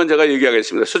 두 부류만 제가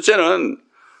얘기하겠습니다. 첫째는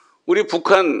우리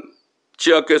북한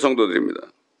지하교회 성도들입니다.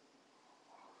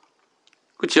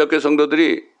 그 지하교회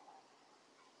성도들이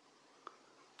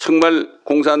정말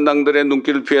공산당들의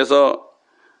눈길을 피해서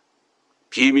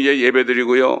비밀리에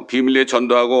예배드리고요. 비밀리에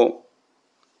전도하고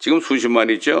지금 수십만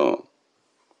있죠.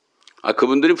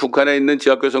 그분들이 북한에 있는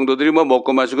지하교회 성도들이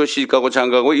먹고 마시고 시집가고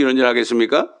장가고 이런 일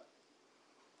하겠습니까?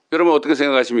 여러분 어떻게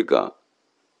생각하십니까?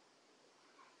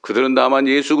 그들은 다만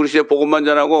예수 그리스도의 복음만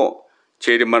전하고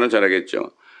재림만을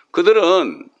전하겠죠.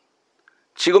 그들은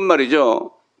지금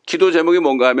말이죠. 기도 제목이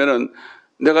뭔가 하면은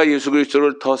내가 예수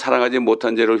그리스도를 더 사랑하지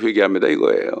못한 죄를 회개합니다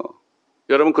이거예요.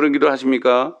 여러분 그런 기도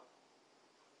하십니까?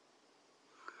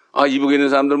 이북에 있는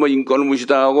사람들 뭐 인권을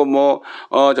무시당하고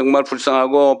정말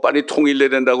불쌍하고 빨리 통일돼야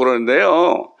된다고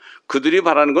그러는데요. 그들이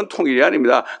바라는 건 통일이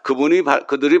아닙니다.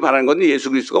 그들이 바라는 건 예수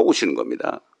그리스도가 오시는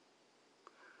겁니다.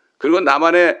 그리고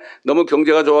남한에 너무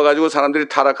경제가 좋아가지고 사람들이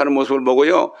타락하는 모습을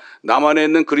보고요. 남한에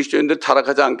있는 그리스도인들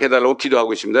타락하지 않게 해달라고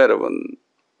기도하고 있습니다, 여러분.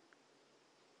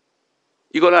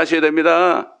 이걸 아셔야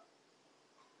됩니다.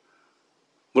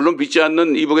 물론 믿지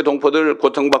않는 이북의 동포들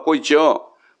고통받고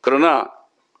있죠. 그러나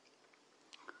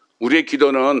우리의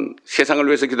기도는 세상을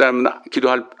위해서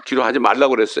기도하지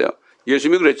말라고 그랬어요.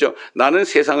 예수님이 그랬죠. 나는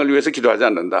세상을 위해서 기도하지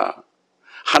않는다.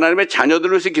 하나님의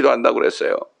자녀들을 위해서 기도한다고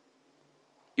그랬어요.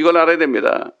 이걸 알아야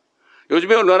됩니다.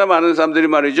 요즘에 얼마나 많은 사람들이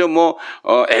말이죠.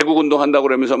 애국운동 한다고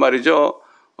그러면서 말이죠.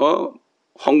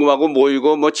 헌금하고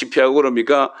모이고 집회하고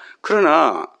그럽니까?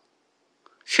 그러나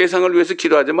세상을 위해서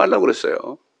기도하지 말라고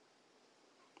그랬어요.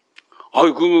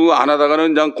 그거 안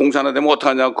하다가는 그냥 공산화 되면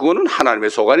어떡하냐. 그거는 하나님의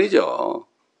소관이죠.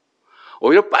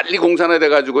 오히려 빨리 공산화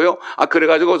돼가지고요.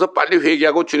 그래가지고 거기서 빨리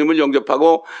회개하고 주님을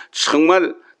영접하고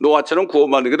정말 노아처럼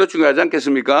구원받는 게 더 중요하지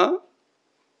않겠습니까?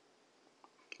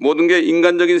 모든 게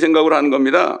인간적인 생각으로 하는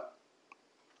겁니다.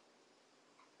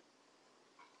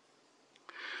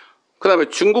 그 다음에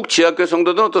중국 지하교회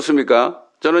성도들은 어떻습니까?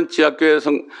 저는 지하교회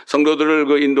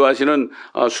성도들을 인도하시는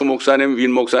수 목사님,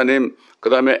 윈 목사님, 그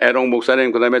다음에 에롱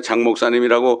목사님, 그 다음에 장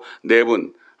목사님이라고 네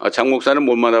분. 장 목사님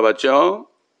못 만나봤죠?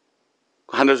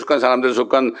 하늘 속한 사람들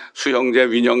속한 수 형제,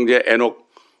 윈 형제, 에녹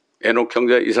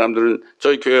형제 이 사람들은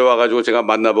저희 교회에 와가지고 제가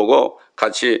만나보고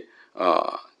같이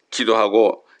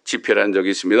기도하고 집회를 한 적이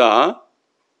있습니다.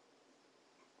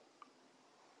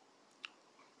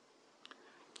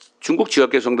 중국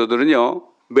지역계 성도들은요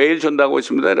매일 전도하고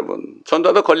있습니다, 여러분.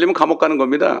 전도하다 걸리면 감옥 가는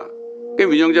겁니다.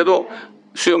 윈 형제도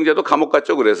수 형제도 감옥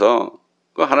갔죠. 그래서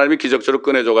하나님이 기적적으로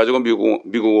꺼내줘가지고 미국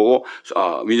오고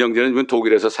윈 형제는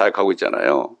독일에서 사역하고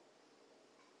있잖아요.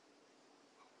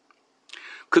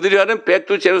 그들이 하는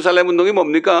백투 제루살렘 운동이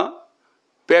뭡니까?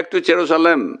 백투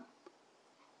제루살렘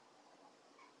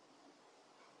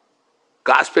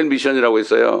가스펠 미션이라고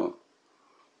있어요.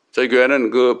 저희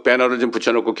교회는 그 배너를 좀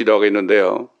붙여놓고 기도하고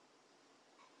있는데요.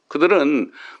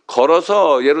 그들은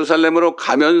걸어서 예루살렘으로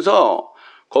가면서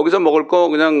거기서 먹을 거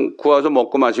그냥 구워서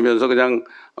먹고 마시면서 그냥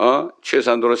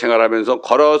최선도로 생활하면서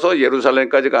걸어서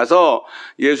예루살렘까지 가서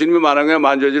예수님이 만왕의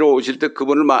만주지로 오실 때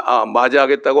그분을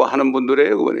맞이하겠다고 하는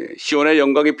분들이에요. 그분이 시온의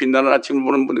영광이 빛나는 아침을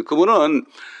보는 분들. 그분은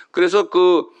그래서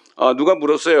누가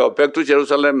물었어요. 백투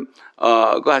제루살렘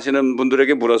하시는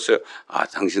분들에게 물었어요.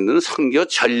 당신들은 선교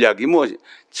전략이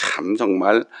참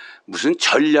정말 무슨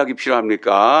전략이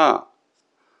필요합니까?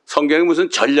 성경에 무슨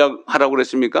전략하라고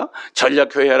그랬습니까?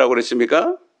 전략교회 하라고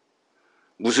그랬습니까?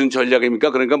 무슨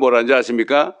전략입니까? 그러니까 뭐라는지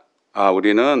아십니까?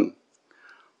 우리는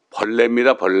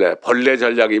벌레입니다. 벌레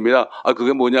전략입니다.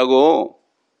 그게 뭐냐고.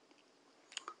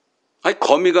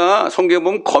 성경에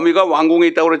보면 거미가 왕궁에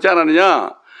있다고 그랬지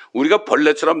않았느냐? 우리가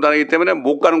벌레처럼 다니기 때문에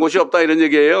못 가는 곳이 없다 이런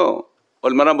얘기예요.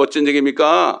 얼마나 멋진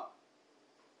얘기입니까?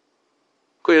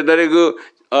 옛날에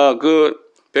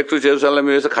백두 제루살렘에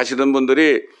위해서 가시던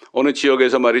분들이 어느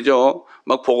지역에서 말이죠.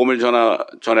 막 복음을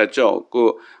전했죠.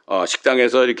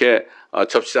 식당에서 이렇게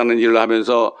접시 잡는 일을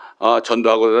하면서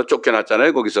전도하고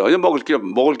쫓겨났잖아요. 거기서.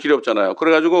 먹을 길이 없잖아요.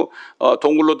 그래가지고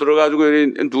동굴로 들어가지고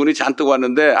눈이 잔뜩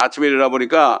왔는데 아침에 일어나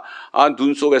보니까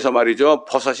눈 속에서 말이죠.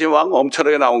 버섯이 막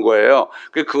엄청나게 나온 거예요.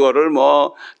 그거를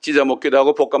찢어 먹기도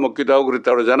하고 볶아 먹기도 하고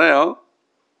그랬다고 그러잖아요.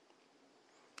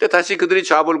 근데 다시 그들이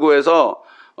잡을 구해서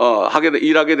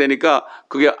일하게 되니까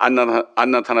그게 안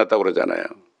나타났다고 그러잖아요.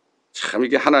 참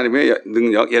이게 하나님의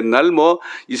능력. 옛날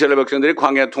이스라엘 백성들이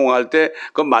광야 통화할 때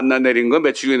그 만나 내린 거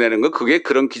메추기 내는 거 그게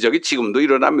그런 기적이 지금도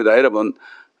일어납니다, 여러분.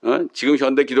 지금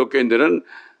현대 기독교인들은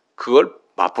그걸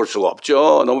맛볼 수가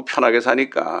없죠. 너무 편하게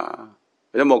사니까.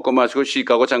 그냥 먹고 마시고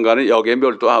시집가고 장가는 여기에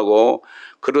몰두하고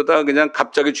그러다 그냥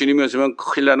갑자기 주님이 오시면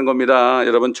큰일 나는 겁니다.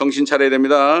 여러분 정신 차려야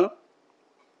됩니다.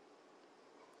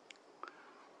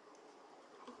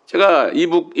 제가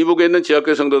이북에 있는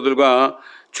지하교회 성도들과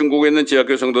중국에 있는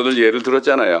지하교회 성도들 예를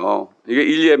들었잖아요. 이게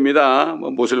일례입니다.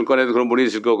 모슬권에도 그런 분이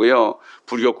있을 거고요.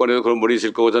 불교권에도 그런 분이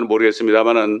있을 거고 저는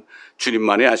모르겠습니다만은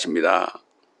주님만이 아십니다.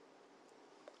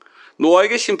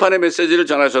 노아에게 심판의 메시지를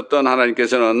전하셨던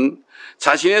하나님께서는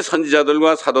자신의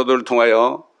선지자들과 사도들을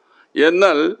통하여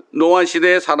옛날 노아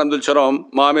시대의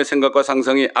사람들처럼 마음의 생각과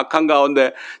상성이 악한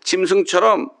가운데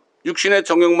짐승처럼 육신의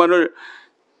정욕만을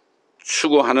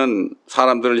추구하는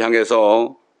사람들을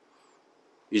향해서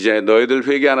이제 너희들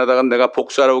회개 안 하다가 내가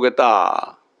복수하러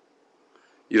오겠다.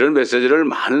 이런 메시지를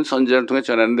많은 선지자를 통해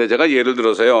전했는데 제가 예를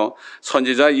들어서요.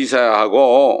 선지자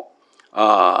이사야하고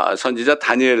선지자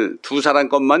다니엘 두 사람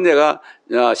것만 제가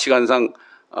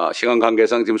시간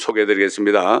관계상 지금 소개해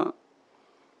드리겠습니다.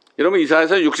 여러분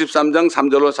이사야서 63장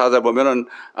 3절로 4절 보면은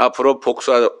앞으로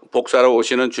복사로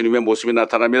오시는 주님의 모습이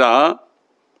나타납니다.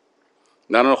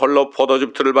 나는 홀로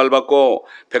포도즙 틀을 밟았고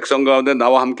백성 가운데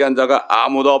나와 함께한 자가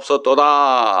아무도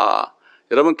없었도다.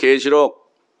 여러분 계시록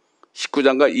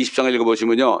 19장과 20장을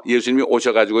읽어보시면요, 예수님이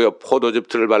오셔가지고요 포도즙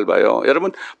틀을 밟아요.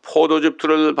 여러분 포도즙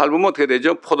틀을 밟으면 어떻게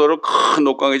되죠? 포도를 큰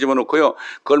옥강에 집어넣고요,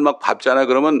 그걸 막 밟잖아요.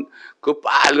 그러면 그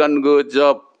빨간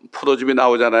포도즙이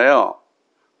나오잖아요.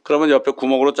 그러면 옆에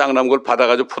구멍으로 짝 남은 걸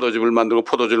받아가지고 포도즙을 만들고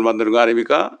포도주를 만드는 거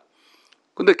아닙니까?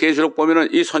 근데 계시록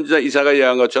보면은 이 선지자 이사야가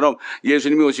예언한 것처럼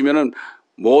예수님이 오시면은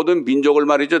모든 민족을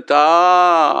말이죠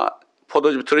다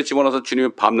포도즙 틀에 집어넣어서 주님이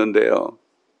밟는데요.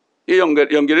 이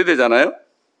연결이 되잖아요.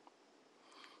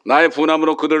 나의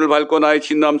분함으로 그들을 밟고 나의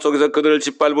진노함 속에서 그들을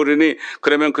짓밟으리니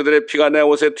그러면 그들의 피가 내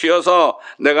옷에 튀어서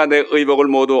내가 내 의복을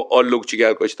모두 얼룩지게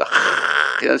할 것이다.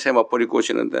 그냥 세마포 입고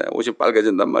오시는데 옷이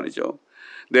빨개진단 말이죠.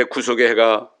 내 구속의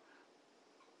해가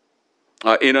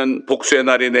이는 복수의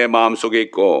날이 내 마음속에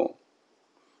있고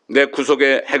내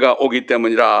구속의 해가 오기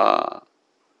때문이라.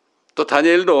 또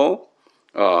다니엘도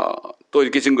또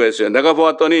이렇게 증거했어요. 내가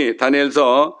보았더니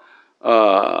다니엘서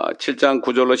 7장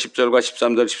 9절로 10절과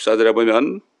 13절 14절에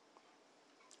보면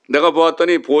내가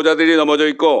보았더니 보호자들이 넘어져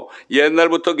있고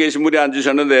옛날부터 계신 분이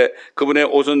앉으셨는데 그분의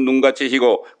옷은 눈같이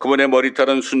희고 그분의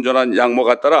머리털은 순전한 양모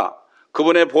같더라.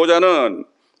 그분의 보호자는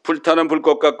불타는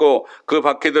불꽃 같고 그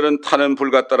바퀴들은 타는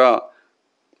불 같더라.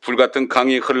 불 같은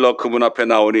강이 흘러 그분 앞에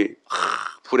나오니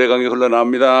불의 강이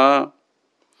흘러나옵니다.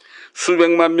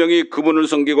 수백만 명이 그분을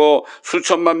섬기고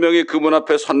수천만 명이 그분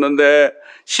앞에 섰는데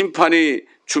심판이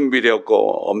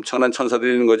준비되었고 엄청난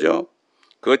천사들이 있는 거죠.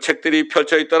 그 책들이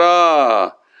펼쳐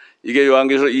있더라. 이게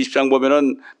요한계시록 20장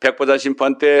보면은 백보자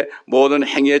심판 때 모든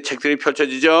행위의 책들이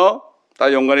펼쳐지죠.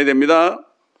 다 연관이 됩니다.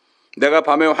 내가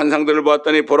밤에 환상들을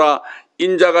보았더니 보라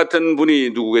인자 같은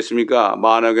분이 누구겠습니까?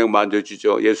 만왕경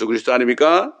만져주죠. 예수 그리스도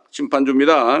아닙니까?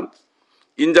 심판주입니다.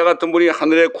 인자 같은 분이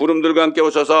하늘의 구름들과 함께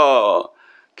오셔서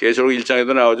계시록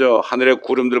 1장에도 나오죠. 하늘의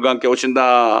구름들과 함께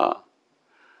오신다.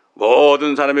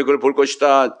 모든 사람이 그걸 볼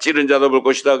것이다. 찌른 자도 볼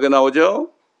것이다. 그게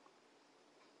나오죠.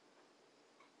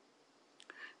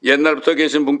 옛날부터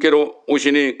계신 분께로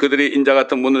오시니 그들이 인자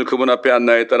같은 분을 그분 앞에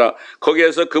안나했더라.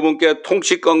 거기에서 그분께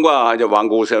통치권과 이제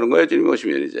왕국을 세우는 거예요. 주님이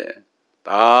오시면 이제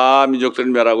다 민족들을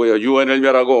멸하고요, 유언을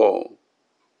멸하고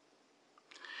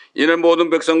이는 모든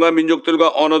백성과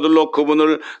민족들과 언어들로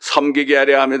그분을 섬기게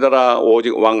하려 함이더라.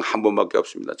 오직 왕 한 분밖에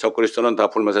없습니다. 적그리스도는 다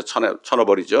불못에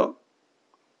쳐넣어버리죠.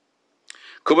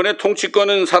 그분의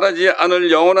통치권은 사라지지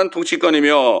않을 영원한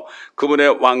통치권이며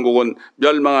그분의 왕국은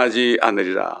멸망하지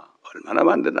않으리라. 얼마나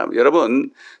만드나.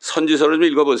 여러분 선지서를 좀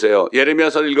읽어보세요.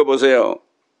 예레미야서를 읽어보세요.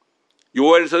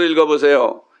 요엘서를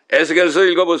읽어보세요. 에스겔서를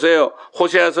읽어보세요.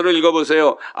 호세아서를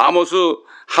읽어보세요. 아모스,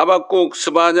 하박국,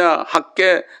 스바냐,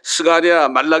 학개, 스가랴,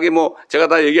 말라기 제가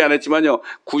다 얘기 안 했지만요.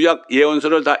 구약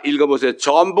예언서를 다 읽어보세요.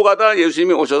 전부가 다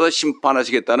예수님이 오셔서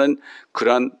심판하시겠다는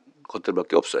그러한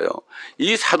것들밖에 없어요.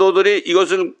 이 사도들이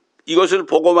이것을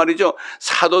보고 말이죠.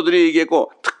 사도들이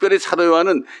얘기했고 특별히 사도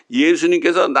요한은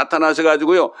예수님께서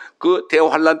나타나셔가지고요. 그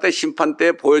대환란 때 심판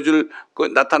때 보여줄 그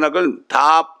나타날 걸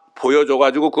다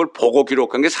보여줘가지고 그걸 보고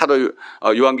기록한 게 사도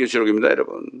요한계시록입니다.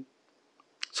 여러분.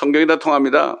 성경이 다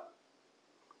통합니다.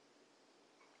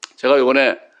 제가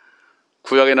이번에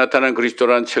구약에 나타난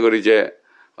그리스도라는 책을 이제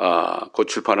곧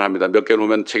출판을 합니다. 몇 개월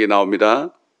후면 책이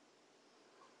나옵니다.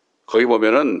 거기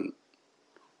보면은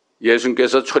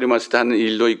예수님께서 초림하실 때 하는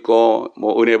일도 있고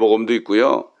은혜복음도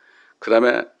있고요. 그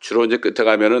다음에 주로 이제 끝에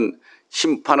가면은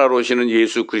심판하러 오시는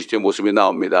예수 그리스도의 모습이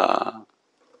나옵니다.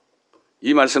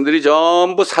 이 말씀들이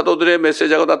전부 사도들의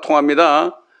메시지하고 다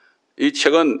통합니다. 이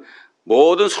책은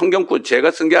모든 성경구 제가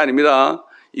쓴 게 아닙니다.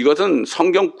 이것은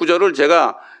성경 구절을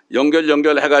제가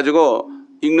연결해가지고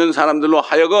읽는 사람들로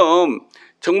하여금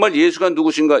정말 예수가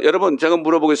누구신가. 여러분 제가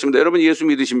물어보겠습니다. 여러분 예수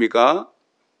믿으십니까?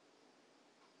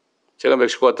 제가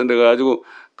멕시코 같은 데 가가지고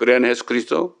그래야 예수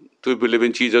그리스도 Do you believe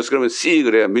in Jesus? 그러면 see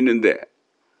그래야 믿는데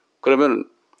그러면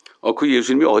그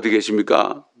예수님이 어디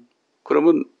계십니까?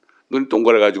 그러면 눈이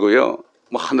동그래가지고요.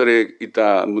 하늘에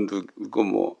있다 분도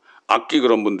있고 악기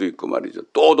그런 분도 있고 말이죠.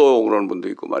 또도 그런 분도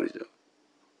있고 말이죠.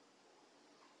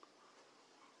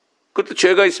 그것도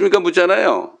죄가 있습니까?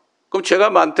 묻잖아요. 그럼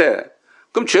죄가 많대.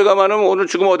 그럼 죄가 많으면 오늘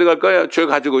죽으면 어디 갈까요? 죄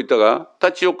가지고 있다가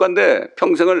다 지옥 간대.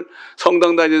 평생을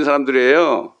성당 다니는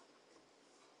사람들이에요.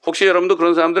 혹시 여러분도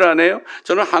그런 사람들 아니에요?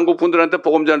 저는 한국 분들한테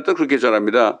복음 전할 때 그렇게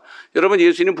전합니다. 여러분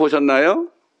예수님 보셨나요?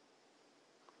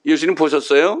 예수님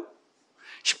보셨어요?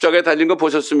 십자가에 달린 거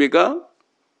보셨습니까?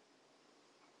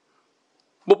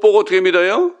 못 보고 어떻게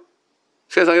믿어요?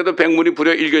 세상에도 백문이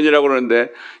불여 일견이라고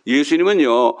그러는데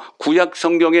예수님은요 구약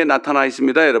성경에 나타나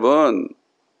있습니다. 여러분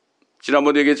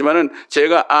지난번에 얘기했지만은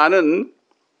제가 아는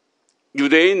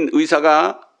유대인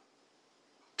의사가,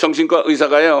 정신과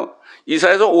의사가요,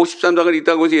 이사에서 53장을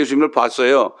읽다고 해서 예수님을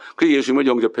봤어요. 그래서 예수님을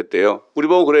영접했대요. 우리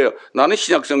보고 그래요. 나는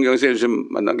신약성경에서 예수님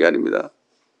만난 게 아닙니다.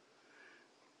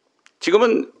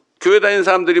 지금은 교회 다니는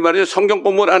사람들이 말이죠, 성경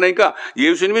공부를 안 하니까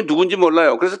예수님이 누군지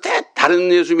몰라요. 그래서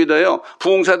다른 예수 믿어요.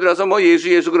 부흥사들이라서 뭐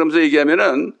예수 그러면서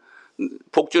얘기하면은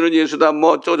복 주는 예수다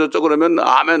뭐 어쩌고저쩌고 그러면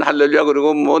아멘 할렐루야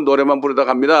그러고 뭐 노래만 부르다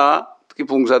갑니다. 특히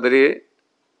부흥사들이.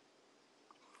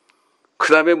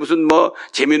 그 다음에 무슨 뭐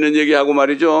재밌는 얘기하고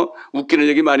말이죠, 웃기는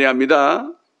얘기 많이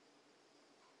합니다.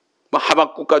 뭐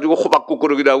하박국 가지고 호박국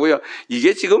그러기도 하고요.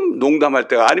 이게 지금 농담할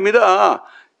때가 아닙니다.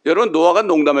 여러분, 노아가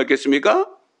농담했겠습니까?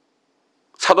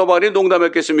 사도 바울이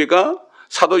농담했겠습니까?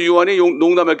 사도 요한이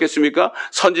농담했겠습니까?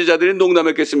 선지자들이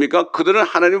농담했겠습니까? 그들은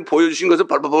하나님 보여주신 것을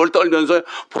벌벌 떨면서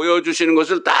보여주시는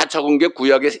것을 다 적은 게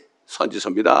구약의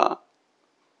선지서입니다.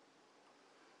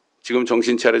 지금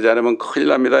정신 차리지 않으면 큰일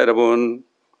납니다, 여러분.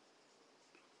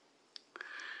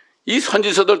 이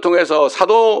선지서들 통해서,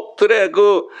 사도들의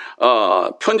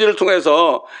편지를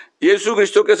통해서 예수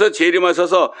그리스도께서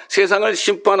재림하셔서 세상을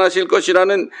심판하실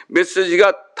것이라는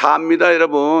메시지가 다입니다,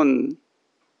 여러분.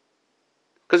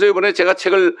 그래서 이번에 제가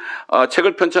책을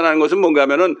편찬하는 것은 뭔가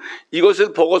하면은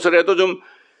이것을 보고서라도 좀,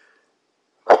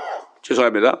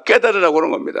 죄송합니다, 깨달으라고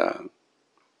그런 겁니다.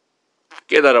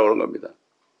 깨달으라고 그런 겁니다.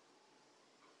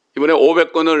 이번에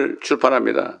 500권을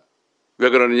출판합니다. 왜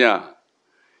그러느냐?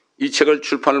 이 책을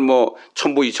출판을 뭐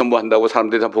 1000부, 2000부 한다고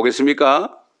사람들이 다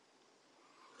보겠습니까?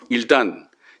 일단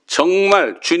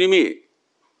정말 주님이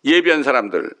예비한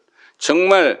사람들,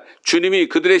 정말 주님이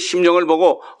그들의 심령을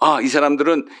보고 이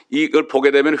사람들은 이걸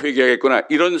보게 되면 회개하겠구나,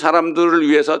 이런 사람들을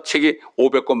위해서 책이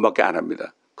 500권밖에 안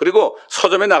합니다. 그리고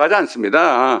서점에 나가지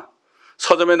않습니다.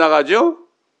 서점에 나가죠?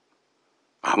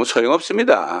 아무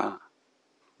소용없습니다.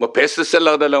 뭐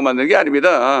베스트셀러가 되려고 만드는 게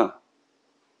아닙니다.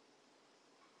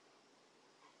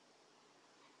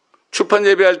 출판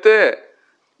예배할 때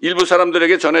일부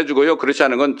사람들에게 전해주고요. 그렇지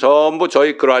않은 건 전부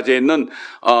저희 그라지에 있는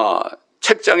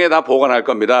책장에 다 보관할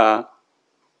겁니다.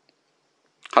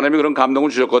 하나님이 그런 감동을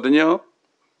주셨거든요.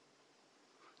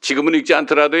 지금은 읽지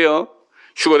않더라도요,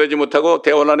 휴거되지 못하고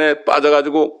대혼란에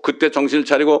빠져가지고 그때 정신을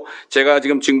차리고 제가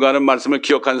지금 증거하는 말씀을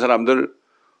기억한 사람들,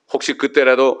 혹시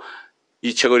그때라도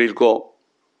이 책을 읽고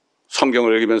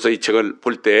성경을 읽으면서 이 책을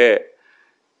볼 때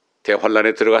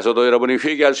대환란에 들어가서도 여러분이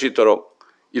회개할 수 있도록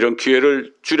이런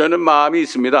기회를 주려는 마음이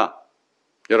있습니다.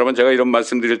 여러분, 제가 이런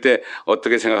말씀 드릴 때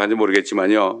어떻게 생각하는지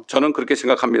모르겠지만요, 저는 그렇게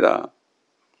생각합니다.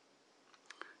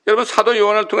 여러분, 사도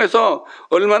요한을 통해서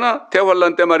얼마나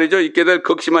대환란 때 말이죠, 있게 될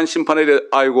극심한 심판에 대해,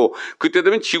 아이고, 그때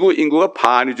되면 지구 인구가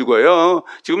반이 죽어요.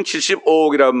 지금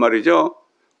 75억이란 말이죠.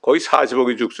 거의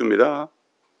 40억이 죽습니다.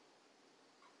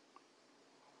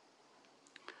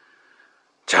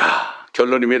 자,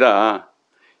 결론입니다.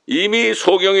 이미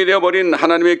소경이 되어버린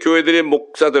하나님의 교회들의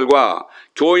목사들과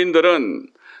교인들은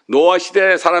노아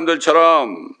시대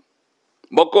사람들처럼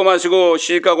먹고 마시고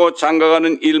시집가고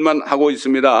장가가는 일만 하고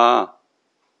있습니다.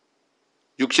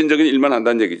 육신적인 일만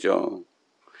한다는 얘기죠.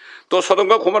 또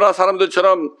소돔과 고모라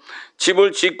사람들처럼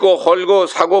집을 짓고 헐고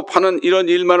사고 파는 이런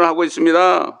일만을 하고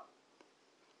있습니다.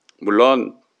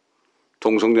 물론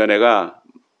동성연애가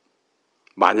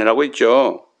만연하고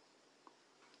있죠.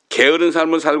 게으른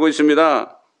삶을 살고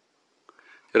있습니다.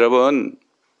 여러분,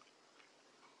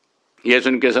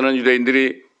 예수님께서는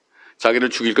유대인들이 자기를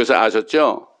죽일 것을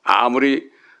아셨죠? 아무리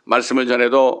말씀을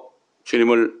전해도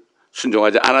주님을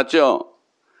순종하지 않았죠?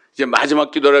 이제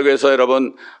마지막 기도라고 해서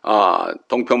여러분,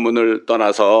 동편문을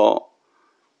떠나서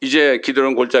이제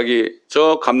기도는 골짜기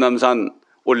저 감람산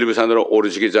올리브산으로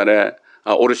오르시기 전에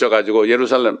오르셔가지고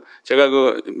예루살렘, 제가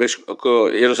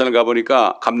예루살렘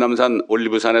가보니까 감람산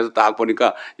올리브산에서 딱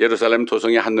보니까 예루살렘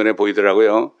도성이 한눈에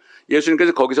보이더라고요.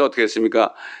 예수님께서 거기서 어떻게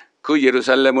했습니까? 그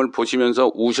예루살렘을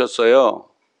보시면서 우셨어요.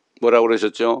 뭐라고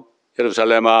그러셨죠?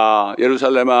 예루살렘아,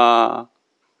 예루살렘아,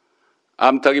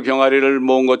 암탉이 병아리를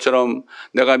모은 것처럼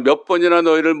내가 몇 번이나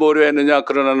너희를 모려 했느냐,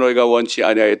 그러나 너희가 원치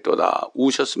아니하였도다.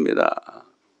 우셨습니다.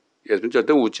 예수님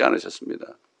절대 웃지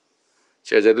않으셨습니다.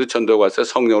 제자들 전도에 갔을 때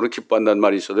성령으로 기뻐한다는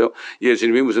말이 있어도요,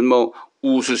 예수님이 무슨 뭐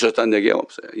웃으셨다는 얘기가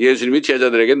없어요. 예수님이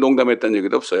제자들에게 농담했다는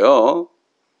얘기도 없어요.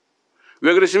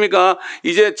 왜 그렇습니까?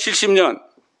 이제 70년,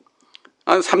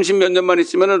 한 30몇 년만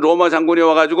있으면 로마 장군이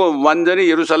와가지고 완전히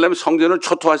예루살렘 성전을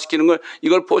초토화시키는 걸,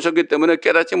 이걸 보셨기 때문에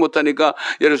깨닫지 못하니까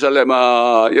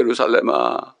예루살렘아,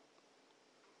 예루살렘아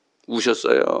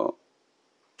우셨어요.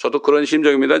 저도 그런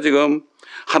심정입니다. 지금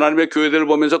하나님의 교회들을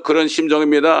보면서 그런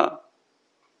심정입니다.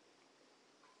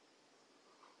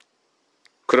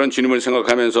 그런 주님을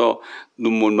생각하면서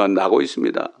눈물만 나고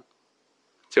있습니다.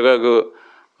 제가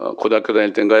고등학교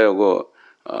다닐 때인가요?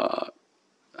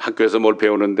 학교에서 뭘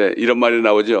배우는데 이런 말이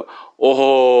나오죠.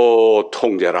 오호,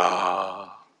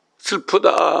 통제라.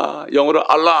 슬프다. 영어로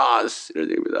알라스 이런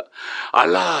얘기입니다.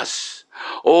 알라스.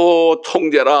 오,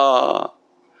 통제라.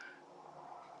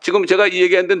 지금 제가 이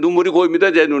얘기하는데 눈물이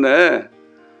고입니다. 제 눈에.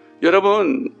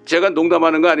 여러분, 제가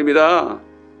농담하는 거 아닙니다.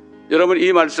 여러분,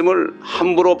 이 말씀을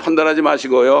함부로 판단하지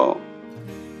마시고요.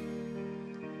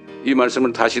 이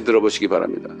말씀을 다시 들어보시기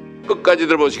바랍니다. 끝까지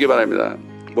들어보시기 바랍니다.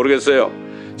 모르겠어요.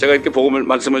 제가 이렇게 복음을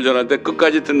말씀을 전하는데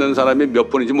끝까지 듣는 사람이 몇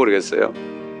분인지 모르겠어요.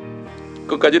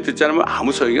 끝까지 듣지 않으면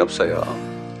아무 소용이 없어요.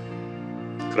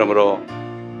 그러므로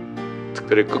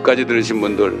특별히 끝까지 들으신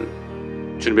분들,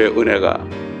 주님의 은혜가,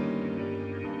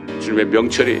 주님의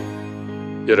명철이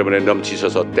여러분에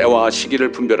넘치셔서 때와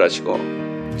시기를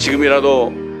분별하시고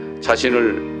지금이라도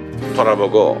자신을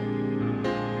돌아보고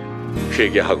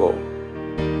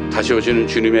회개하고 다시 오시는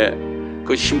주님의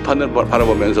그 심판을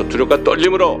바라보면서 두렵과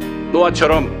떨림으로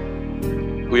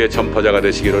노아처럼 의의 전파자가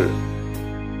되시기를,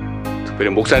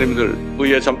 특별히 목사님들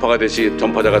의의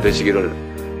전파자가 되시기를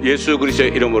예수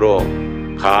그리스도의 이름으로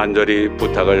간절히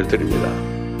부탁을 드립니다.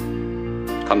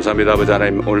 감사합니다. 아버지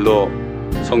하나님, 오늘도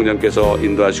성령께서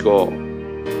인도하시고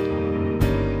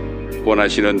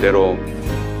원하시는 대로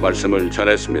말씀을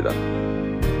전했습니다.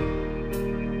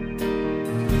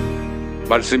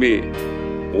 말씀이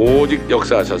오직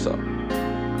역사하셔서,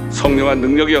 성령과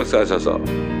능력이 역사하셔서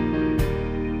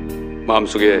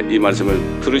마음속에 이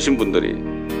말씀을 들으신 분들이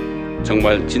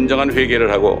정말 진정한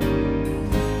회개를 하고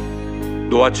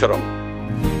노아처럼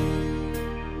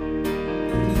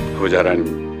아버지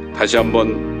하나님 다시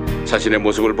한번 자신의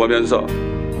모습을 보면서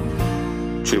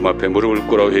주님 앞에 무릎을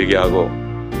꿇어 회개하고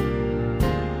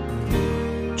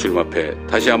주님 앞에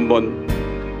다시 한번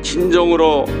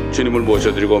진정으로 주님을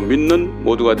모셔드리고 믿는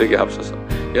모두가 되게 하옵소서.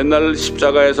 옛날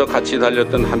십자가에서 같이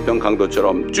달렸던 한평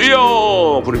강도처럼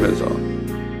주여 부르면서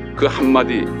그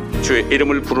한마디 주의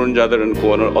이름을 부르는 자들은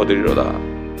구원을 얻으리로다.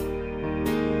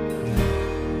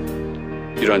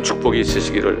 이러한 축복이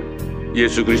있으시기를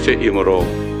예수 그리스도의 이름으로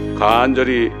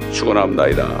간절히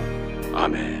축원합니다.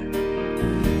 아멘.